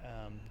 "Hey,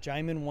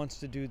 Jaimin wants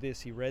to do this.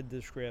 He read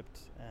the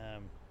script,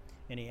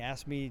 and he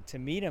asked me to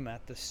meet him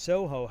at the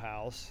Soho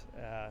House,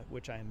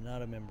 which I am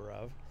not a member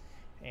of."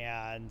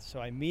 And so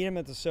I meet him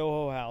at the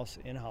Soho House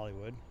in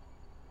Hollywood,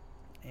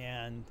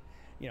 and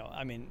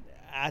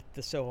at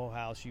the Soho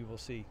House, you will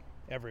see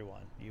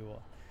everyone. You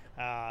will,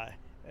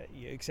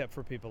 except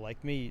for people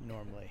like me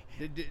normally.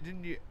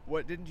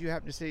 Didn't you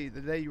happen to see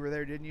the day you were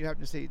there? Didn't you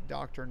happen to see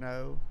Dr.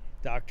 No?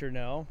 Dr.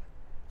 No.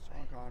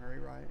 Sean Connery,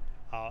 right?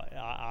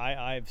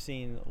 I've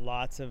seen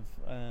lots of.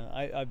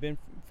 I've been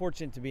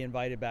fortunate to be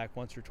invited back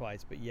once or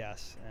twice, but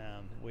yes,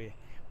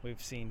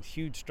 we've seen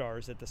huge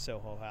stars at the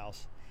Soho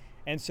House.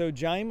 And so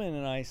Jaimin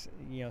and I,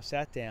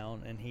 sat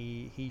down, and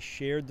he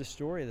shared the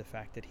story of the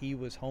fact that he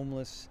was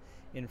homeless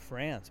in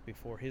France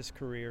before his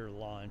career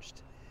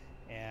launched,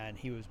 and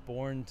he was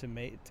born to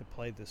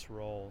play this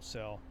role.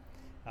 So,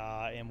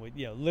 and we,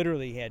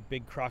 literally had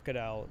big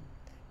crocodile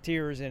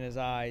tears in his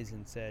eyes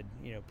and said,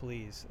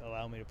 "Please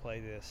allow me to play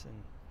this."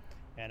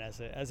 And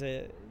as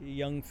a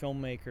young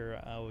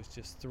filmmaker, I was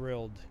just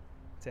thrilled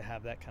to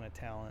have that kind of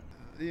talent.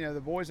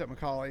 The boys at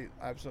McCallie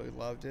absolutely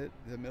loved it.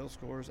 The middle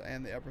schoolers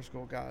and the upper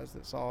school guys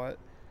that saw it.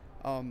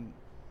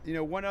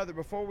 One other,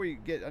 before we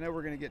get, I know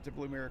we're going to get to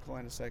Blue Miracle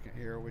in a second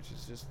here, which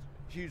is just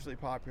hugely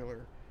popular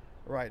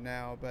right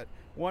now. But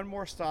one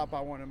more stop I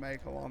want to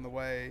make along the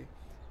way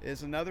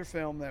is another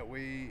film that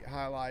we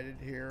highlighted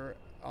here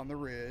on the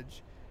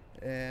Ridge,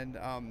 and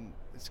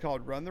it's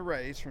called Run the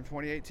Race from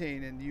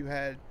 2018. And you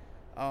had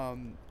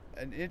an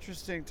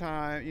interesting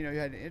time. You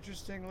had an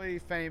interestingly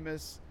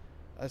famous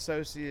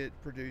associate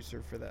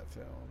producer for that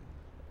film.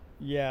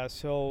 Yeah,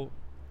 so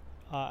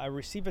I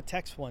received a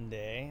text one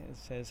day. It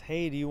says,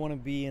 "Hey, do you want to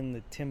be in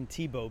the Tim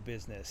Tebow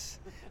business?"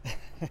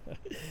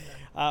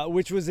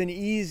 Which was an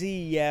easy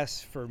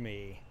yes for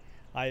me.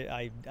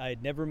 I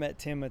had never met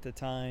Tim at the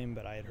time,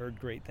 but I had heard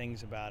great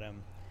things about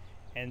him.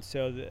 And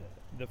so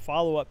the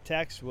follow-up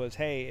text was,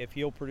 "Hey, if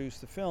you'll produce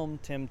the film,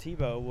 Tim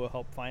Tebow will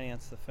help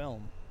finance the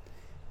film."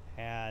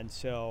 And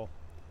so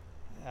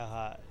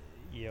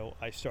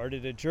I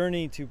started a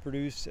journey to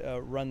produce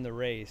Run the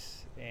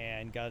Race,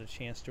 and got a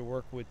chance to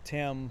work with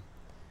Tim,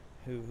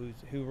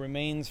 who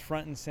remains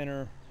front and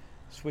center,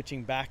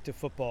 switching back to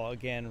football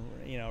again,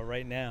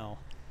 right now.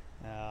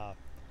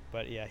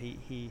 But yeah,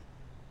 he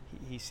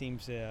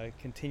seems to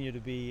continue to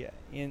be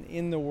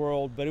in the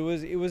world. But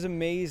it was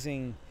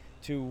amazing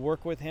to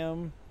work with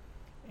him.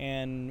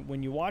 And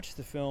when you watch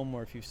the film,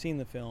 or if you've seen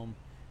the film,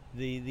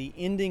 the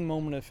ending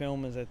moment of the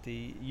film is at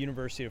the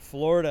University of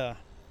Florida.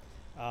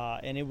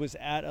 And it was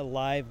at a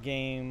live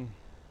game,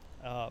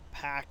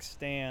 packed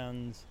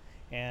stands,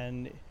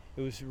 and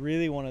it was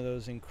really one of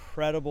those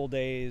incredible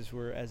days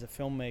where, as a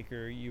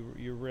filmmaker,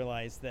 you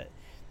realize that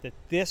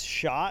this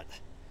shot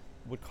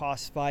would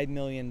cost $5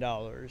 million,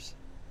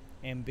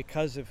 and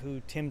because of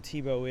who Tim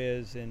Tebow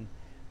is, and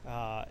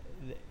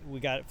we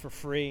got it for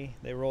free.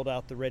 They rolled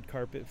out the red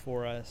carpet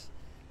for us,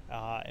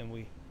 and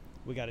we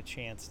got a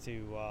chance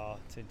to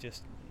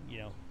just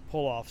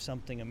pull off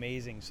something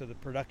amazing. So the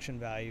production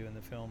value in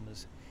the film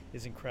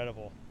is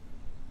incredible.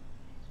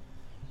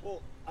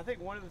 Well, I think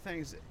one of the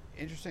things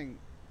interesting,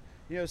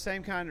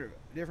 Same Kind of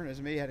Different as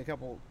Me had a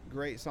couple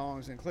great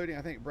songs, including,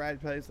 I think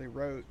Brad Paisley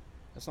wrote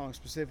a song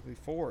specifically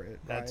for it.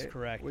 That's right?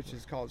 correct. Which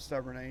is called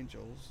Stubborn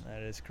Angels.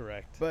 That is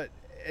correct. But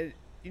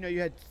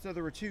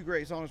there were two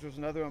great songs. There was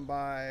another one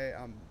by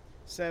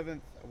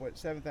Seventh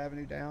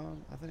Avenue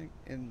Down, I think,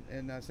 in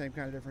Same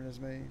Kind of Different as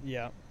Me.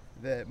 Yeah.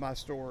 My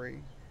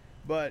Story.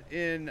 But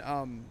in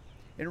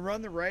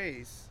Run the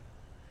Race,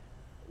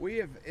 we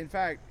have, in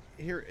fact,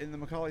 here in the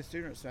McCallie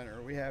Student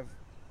Center, we have,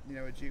 a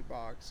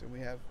jukebox, and we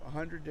have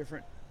 100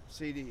 different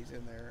CDs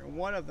in there. And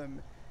one of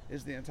them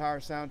is the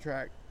entire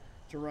soundtrack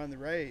to Run the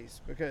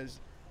Race, because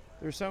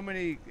there's so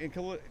many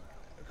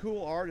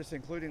cool artists,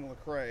 including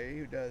Lecrae,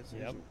 who does,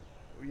 yep.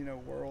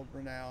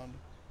 world-renowned,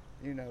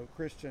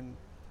 Christian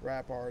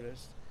rap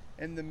artist.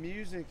 And the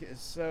music is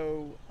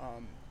so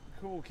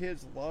cool.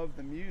 Kids love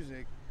the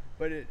music,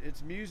 but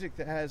it's music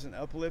that has an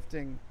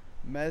uplifting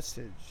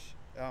message.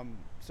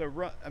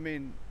 I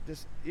mean,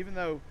 just even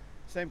though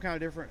same kind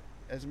of different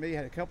as me,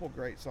 had a couple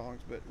great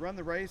songs, but Run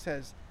the Race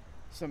has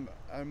some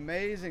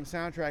amazing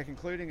soundtrack,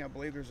 including I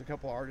believe there's a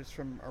couple artists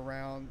from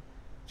around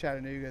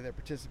Chattanooga that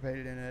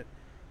participated in it.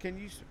 Can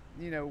you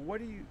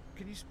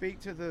can you speak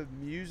to the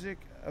music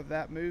of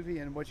that movie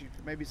and what you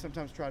maybe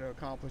sometimes try to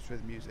accomplish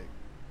with music?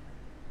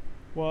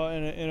 Well,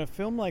 in a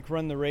film like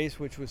Run the Race,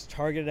 which was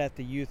targeted at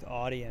the youth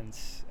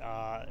audience,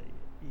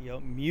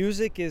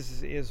 music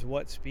is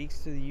what speaks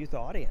to the youth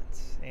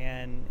audience,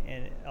 and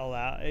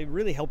it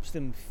really helps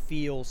them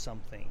feel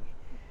something.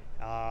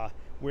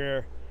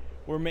 Where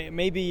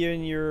maybe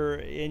in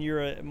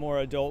your more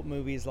adult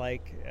movies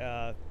like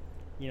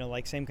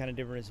like Same Kind of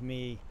Different as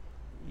Me,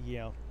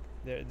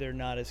 they're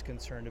not as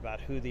concerned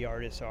about who the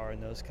artists are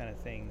and those kind of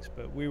things.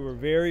 But we were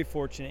very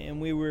fortunate, and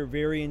we were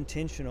very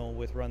intentional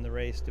with Run the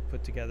Race to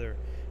put together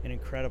an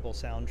incredible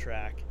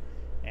soundtrack,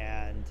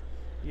 and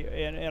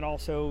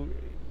also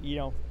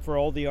for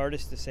all the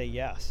artists to say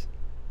yes,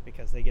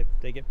 because they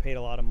get paid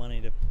a lot of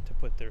money to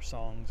put their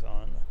songs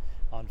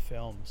on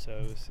film.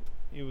 So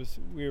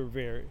we were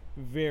very,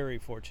 very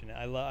fortunate.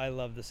 I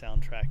love the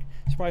soundtrack.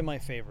 It's probably my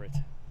favorite.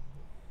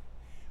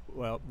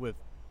 Well, with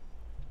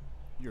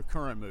your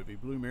current movie,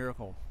 Blue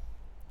Miracle,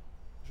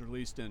 was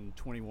released in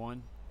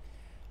 21.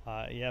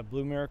 Yeah,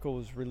 Blue Miracle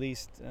was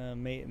released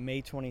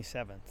May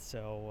 27th,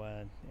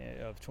 so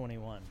of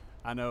 21.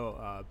 I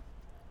know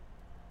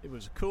it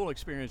was a cool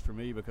experience for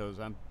me because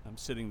I'm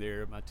sitting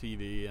there at my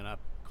TV and I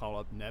call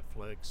up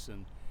Netflix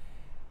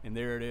and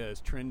there it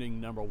is,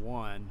 trending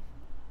 #1,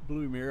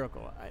 Blue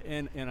Miracle,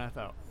 and I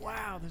thought,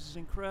 wow, this is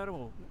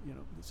incredible.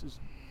 This is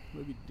a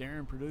movie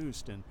Darren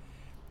produced. And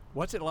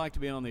what's it like to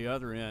be on the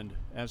other end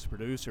as a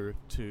producer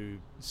to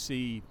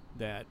see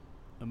that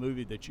a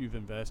movie that you've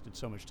invested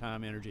so much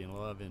time, energy, and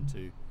love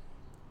into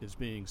is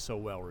being so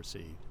well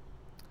received?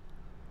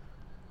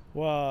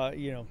 Well,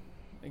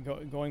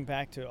 going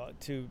back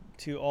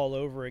to All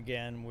Over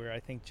Again, where I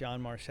think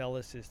John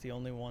Marcellis is the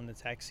only one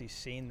that's actually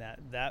seen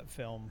that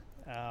film.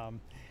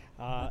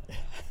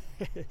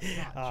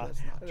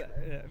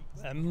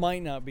 It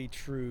might not be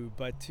true,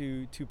 but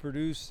to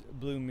produce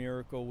Blue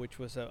Miracle, which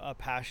was a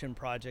passion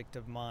project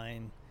of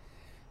mine,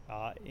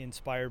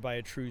 inspired by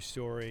a true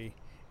story,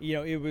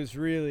 it was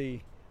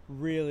really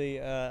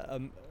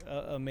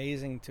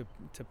amazing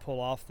to pull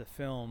off the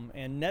film.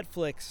 And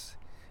Netflix,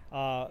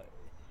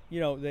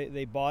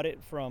 they bought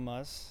it from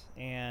us,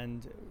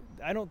 and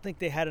I don't think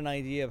they had an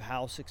idea of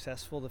how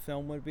successful the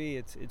film would be.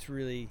 It's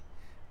really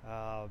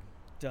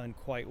done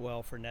quite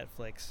well for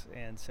Netflix,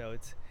 and so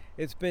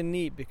it's been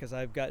neat because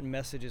I've gotten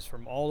messages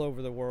from all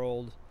over the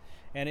world,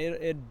 and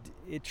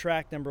it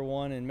tracked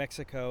 #1 in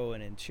Mexico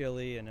and in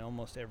Chile and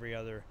almost every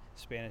other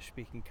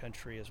Spanish-speaking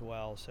country as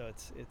well. So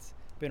it's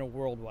been a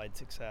worldwide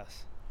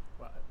success.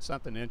 Well,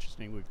 something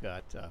interesting, we've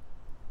got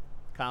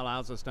Kyle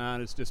Eiselstein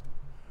has just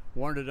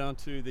wandered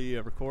onto the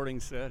recording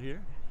set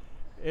here,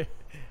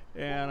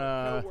 and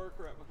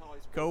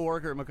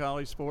co-worker at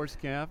McCallie Sports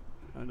Camp.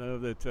 I know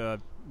that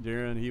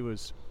Darren, he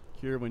was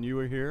here when you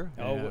were here.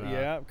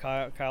 Yeah,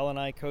 Kyle and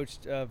I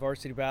coached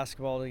varsity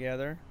basketball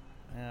together.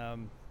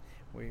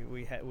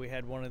 We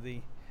had one of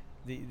the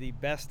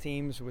best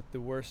teams with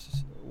the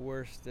worst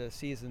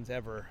seasons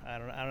ever. I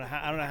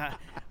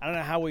don't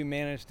know how we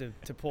managed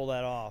to pull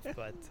that off,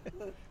 but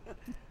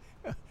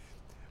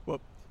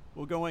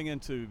well, going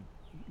into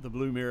the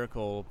Blue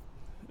Miracle,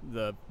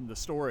 the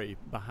story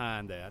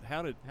behind that,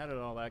 how did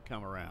all that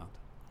come around?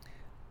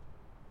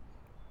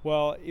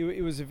 Well,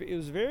 it was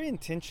very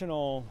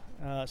intentional.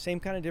 Same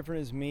Kind of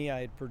Different as Me,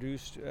 I had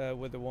produced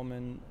with a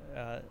woman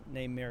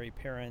named Mary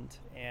Parent,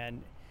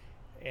 and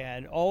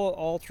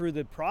all through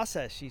the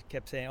process, she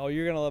kept saying, "Oh,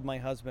 you're gonna love my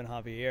husband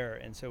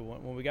Javier." And so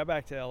when we got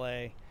back to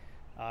LA,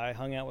 I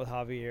hung out with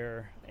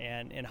Javier,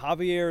 and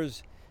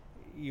Javier's,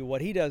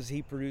 what he does,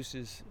 he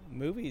produces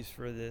movies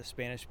for the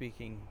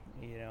Spanish-speaking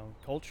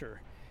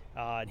culture,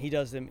 and he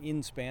does them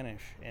in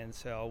Spanish. And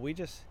so we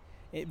just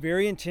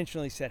very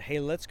intentionally said, hey,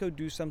 let's go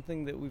do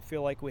something that we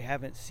feel like we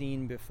haven't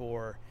seen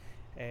before.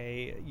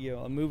 A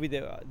movie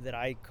that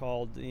I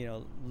called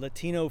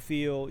Latino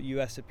feel,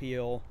 U.S.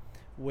 appeal,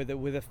 with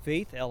a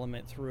faith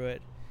element through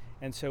it.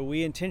 And so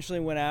we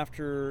intentionally went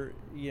after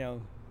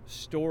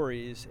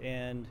stories,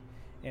 and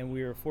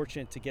we were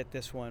fortunate to get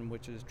this one,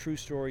 which is true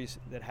stories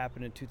that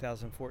happened in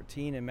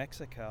 2014 in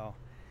Mexico.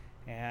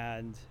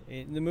 And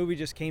the movie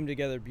just came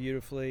together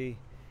beautifully.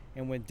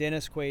 And when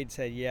Dennis Quaid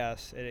said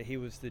yes, he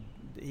was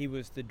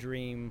the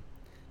dream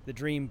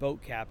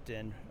boat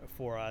captain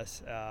for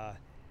us.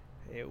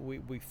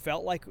 We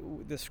felt like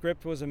the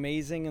script was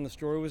amazing and the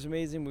story was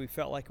amazing. We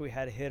felt like we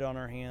had a hit on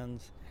our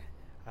hands,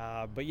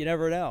 but you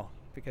never know,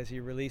 because I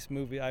release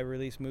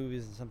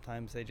movies, and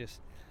sometimes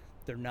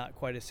they're not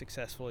quite as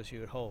successful as you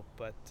would hope.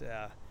 But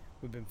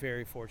we've been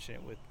very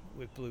fortunate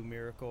with Blue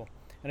Miracle.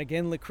 And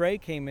again,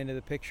 Lecrae came into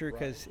the picture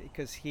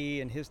because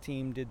he and his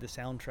team did the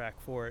soundtrack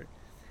for it.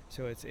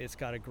 So it's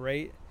got a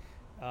great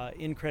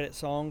in-credit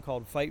song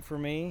called "Fight for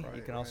Me."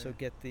 You can also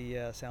get the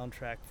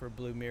soundtrack for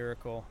Blue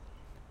Miracle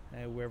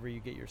wherever you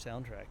get your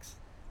soundtracks.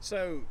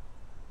 So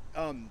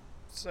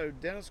So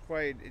Dennis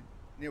Quaid,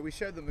 we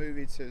showed the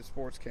movie to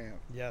sports camp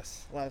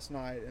Yes. last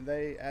night, and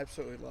they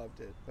absolutely loved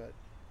it. But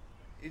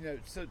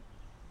so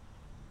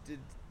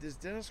does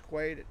Dennis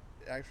Quaid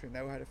actually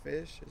know how to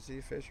fish? Is he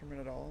a fisherman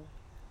at all?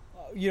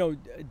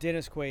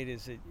 Dennis Quaid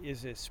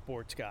is a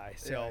sports guy.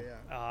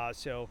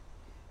 So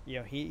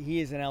he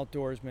is an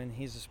outdoorsman.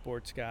 He's a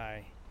sports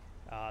guy.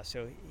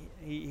 So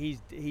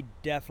he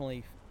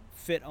definitely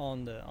fit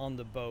on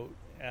the boat.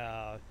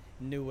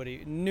 Knew what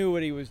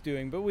he was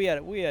doing. But we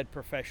had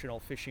professional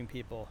fishing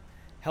people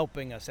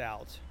helping us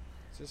out.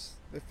 Just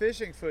the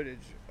fishing footage.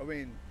 I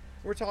mean,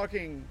 we're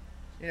talking,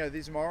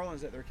 these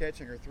marlins that they're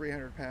catching are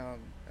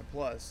 300-pound and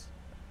plus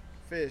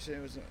fish,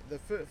 and the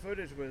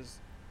footage was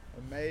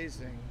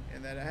amazing,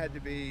 and that it had to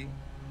be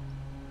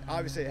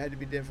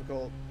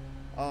difficult,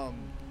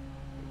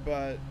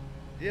 but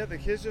yeah, the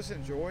kids just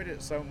enjoyed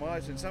it so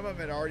much, and some of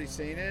them had already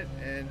seen it,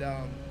 and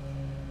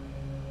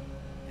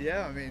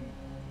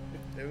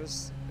it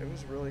was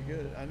really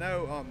good. I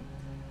know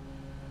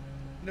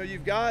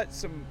you've got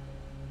some,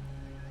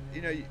 I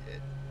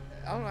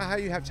don't know how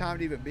you have time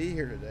to even be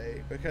here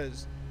today,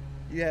 because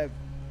you have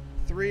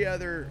 3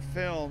 other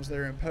films that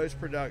are in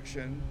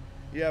post-production.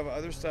 You have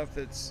other stuff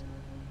that's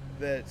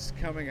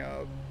coming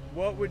up.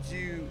 What would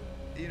you,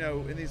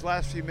 in these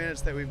last few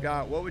minutes that we've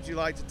got, what would you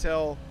like to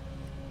tell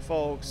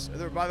folks?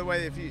 By the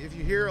way, if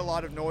you hear a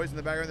lot of noise in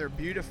the background, they're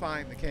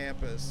beautifying the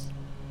campus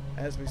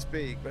as we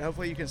speak, but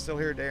hopefully you can still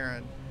hear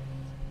Darren.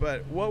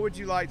 But what would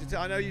you like to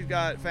tell? I know you've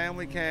got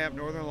Family Camp,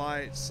 Northern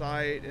Lights,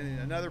 Sight, and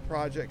another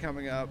project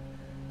coming up.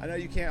 I know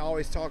you can't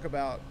always talk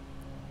about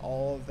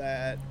all of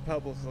that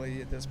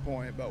publicly at this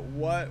point, but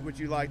what would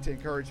you like to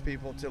encourage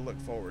people to look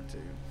forward to?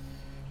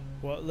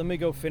 Well, let me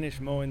go finish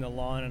mowing the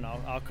lawn, and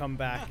I'll come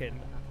back. And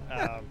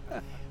I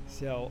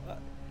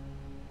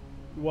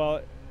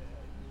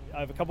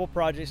have a couple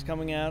projects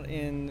coming out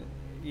in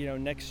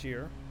next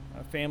year.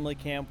 Family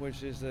Camp,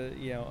 which is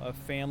a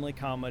family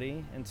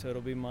comedy, and so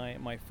it'll be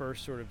my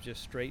first sort of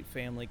just straight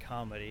family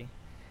comedy,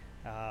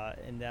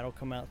 and that'll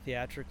come out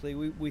theatrically.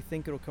 We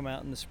think it'll come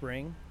out in the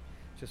spring,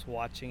 just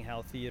watching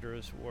how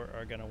theaters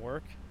are going to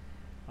work.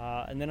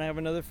 And then I have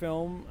another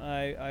film.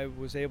 I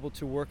was able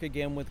to work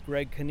again with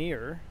Greg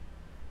Kinnear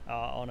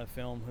on a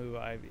film who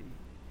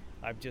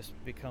I've just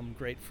become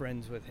great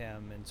friends with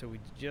him, and so we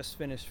just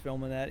finished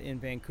filming that in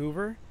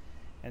Vancouver,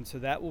 and so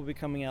that will be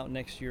coming out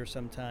next year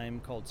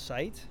sometime, called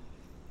Sight,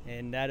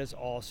 and that is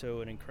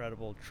also an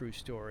incredible true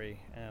story,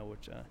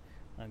 which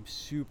I'm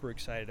super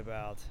excited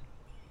about.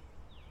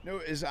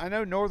 I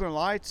know Northern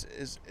Lights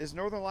is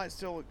Northern Lights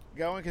still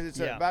going, because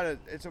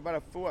it's about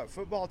a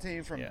football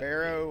team from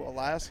Barrow,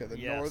 Alaska, the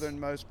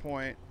northernmost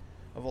point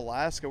of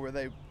Alaska, where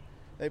they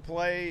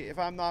play. If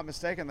I'm not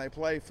mistaken, they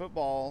play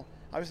football.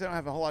 Obviously, they don't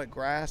have a whole lot of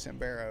grass in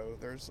Barrow.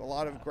 There's a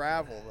lot of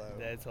gravel, though.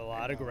 That's a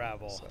lot of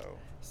gravel.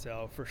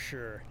 So for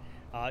sure,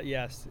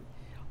 yes.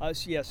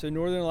 So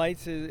Northern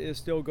Lights is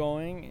still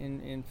going.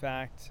 In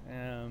fact,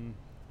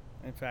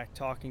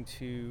 talking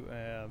to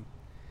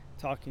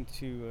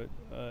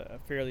a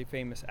fairly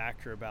famous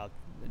actor about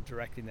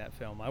directing that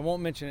film. I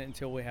won't mention it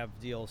until we have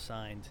deals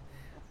signed.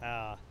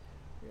 But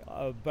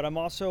I'm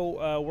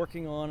also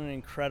working on an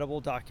incredible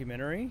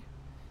documentary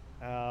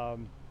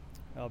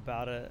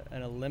about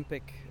an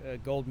Olympic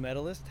gold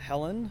medalist,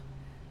 Helen,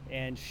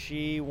 and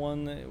she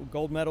won the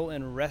gold medal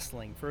in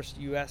wrestling, first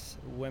U.S.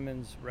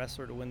 women's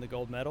wrestler to win the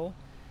gold medal.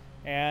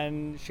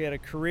 And she had a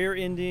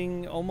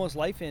career-ending, almost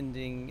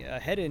life-ending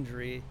head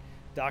injury.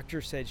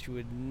 Doctor said she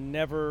would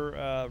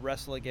never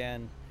wrestle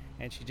again,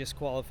 and she just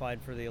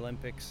qualified for the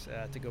Olympics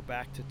to go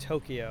back to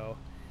Tokyo.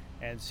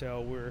 And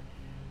so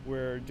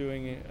we're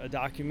doing a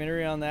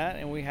documentary on that,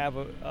 and we have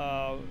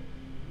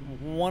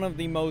one of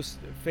the most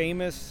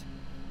famous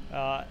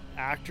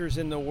actors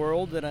in the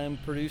world that I'm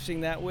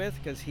producing that with,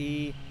 because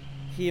he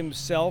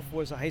himself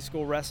was a high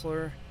school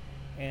wrestler,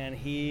 and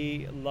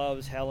he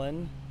loves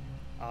Helen.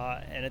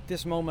 And at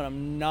this moment,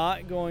 I'm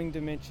not going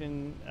to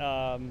mention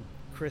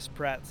Chris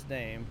Pratt's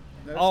name.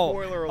 No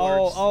spoiler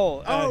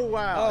alerts.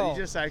 Wow! You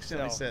just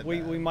accidentally said that.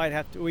 We might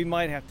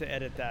have to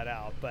edit that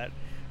out. But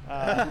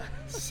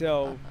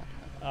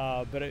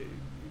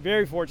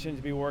very fortunate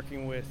to be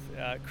working with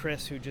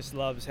Chris, who just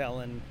loves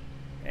Helen,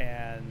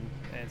 and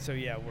so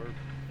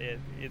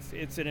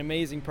it's an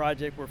amazing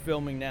project we're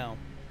filming now.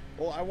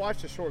 Well, I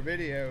watched a short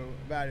video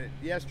about it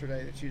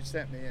yesterday that you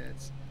sent me, and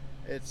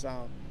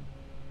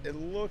it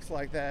looks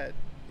like that.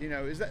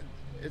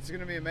 It's going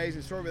to be an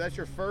amazing story. But that's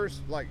your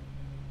first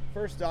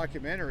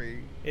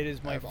documentary. It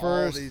is my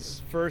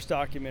first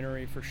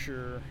documentary for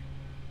sure,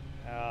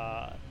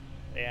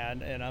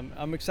 and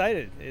I'm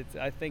excited.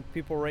 I think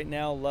people right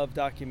now love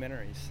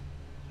documentaries.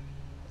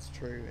 It's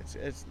true.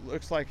 It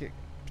looks like it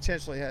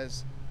potentially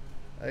has,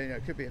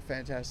 it could be a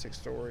fantastic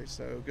story.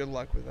 So good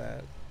luck with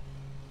that.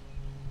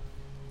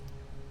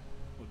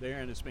 Well,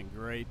 Darren, it's been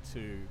great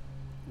to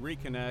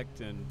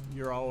reconnect, and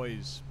you're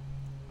always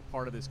a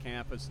part of this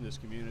campus and this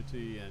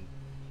community, and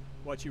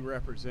what you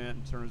represent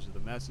in terms of the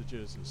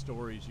messages and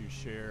stories you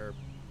share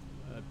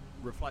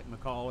reflect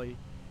McCallie,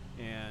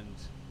 and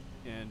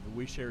and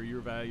we share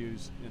your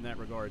values in that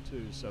regard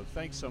too. So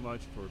thanks so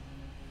much for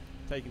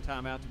taking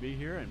time out to be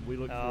here, and we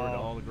look forward to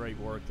all the great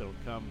work that'll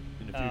come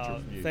in the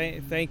future from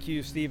you. Thank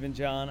you, Steve and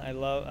John. I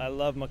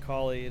love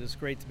McCallie. It is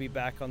great to be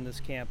back on this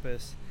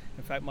campus.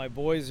 In fact, my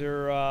boys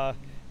are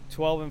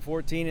 12 and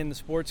 14 in the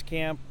sports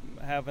camp,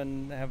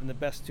 having the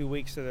best 2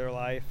 weeks of their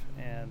life,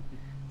 and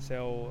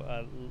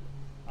so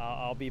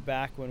I'll be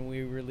back when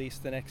we release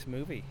the next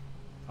movie.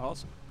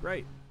 Awesome,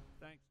 great.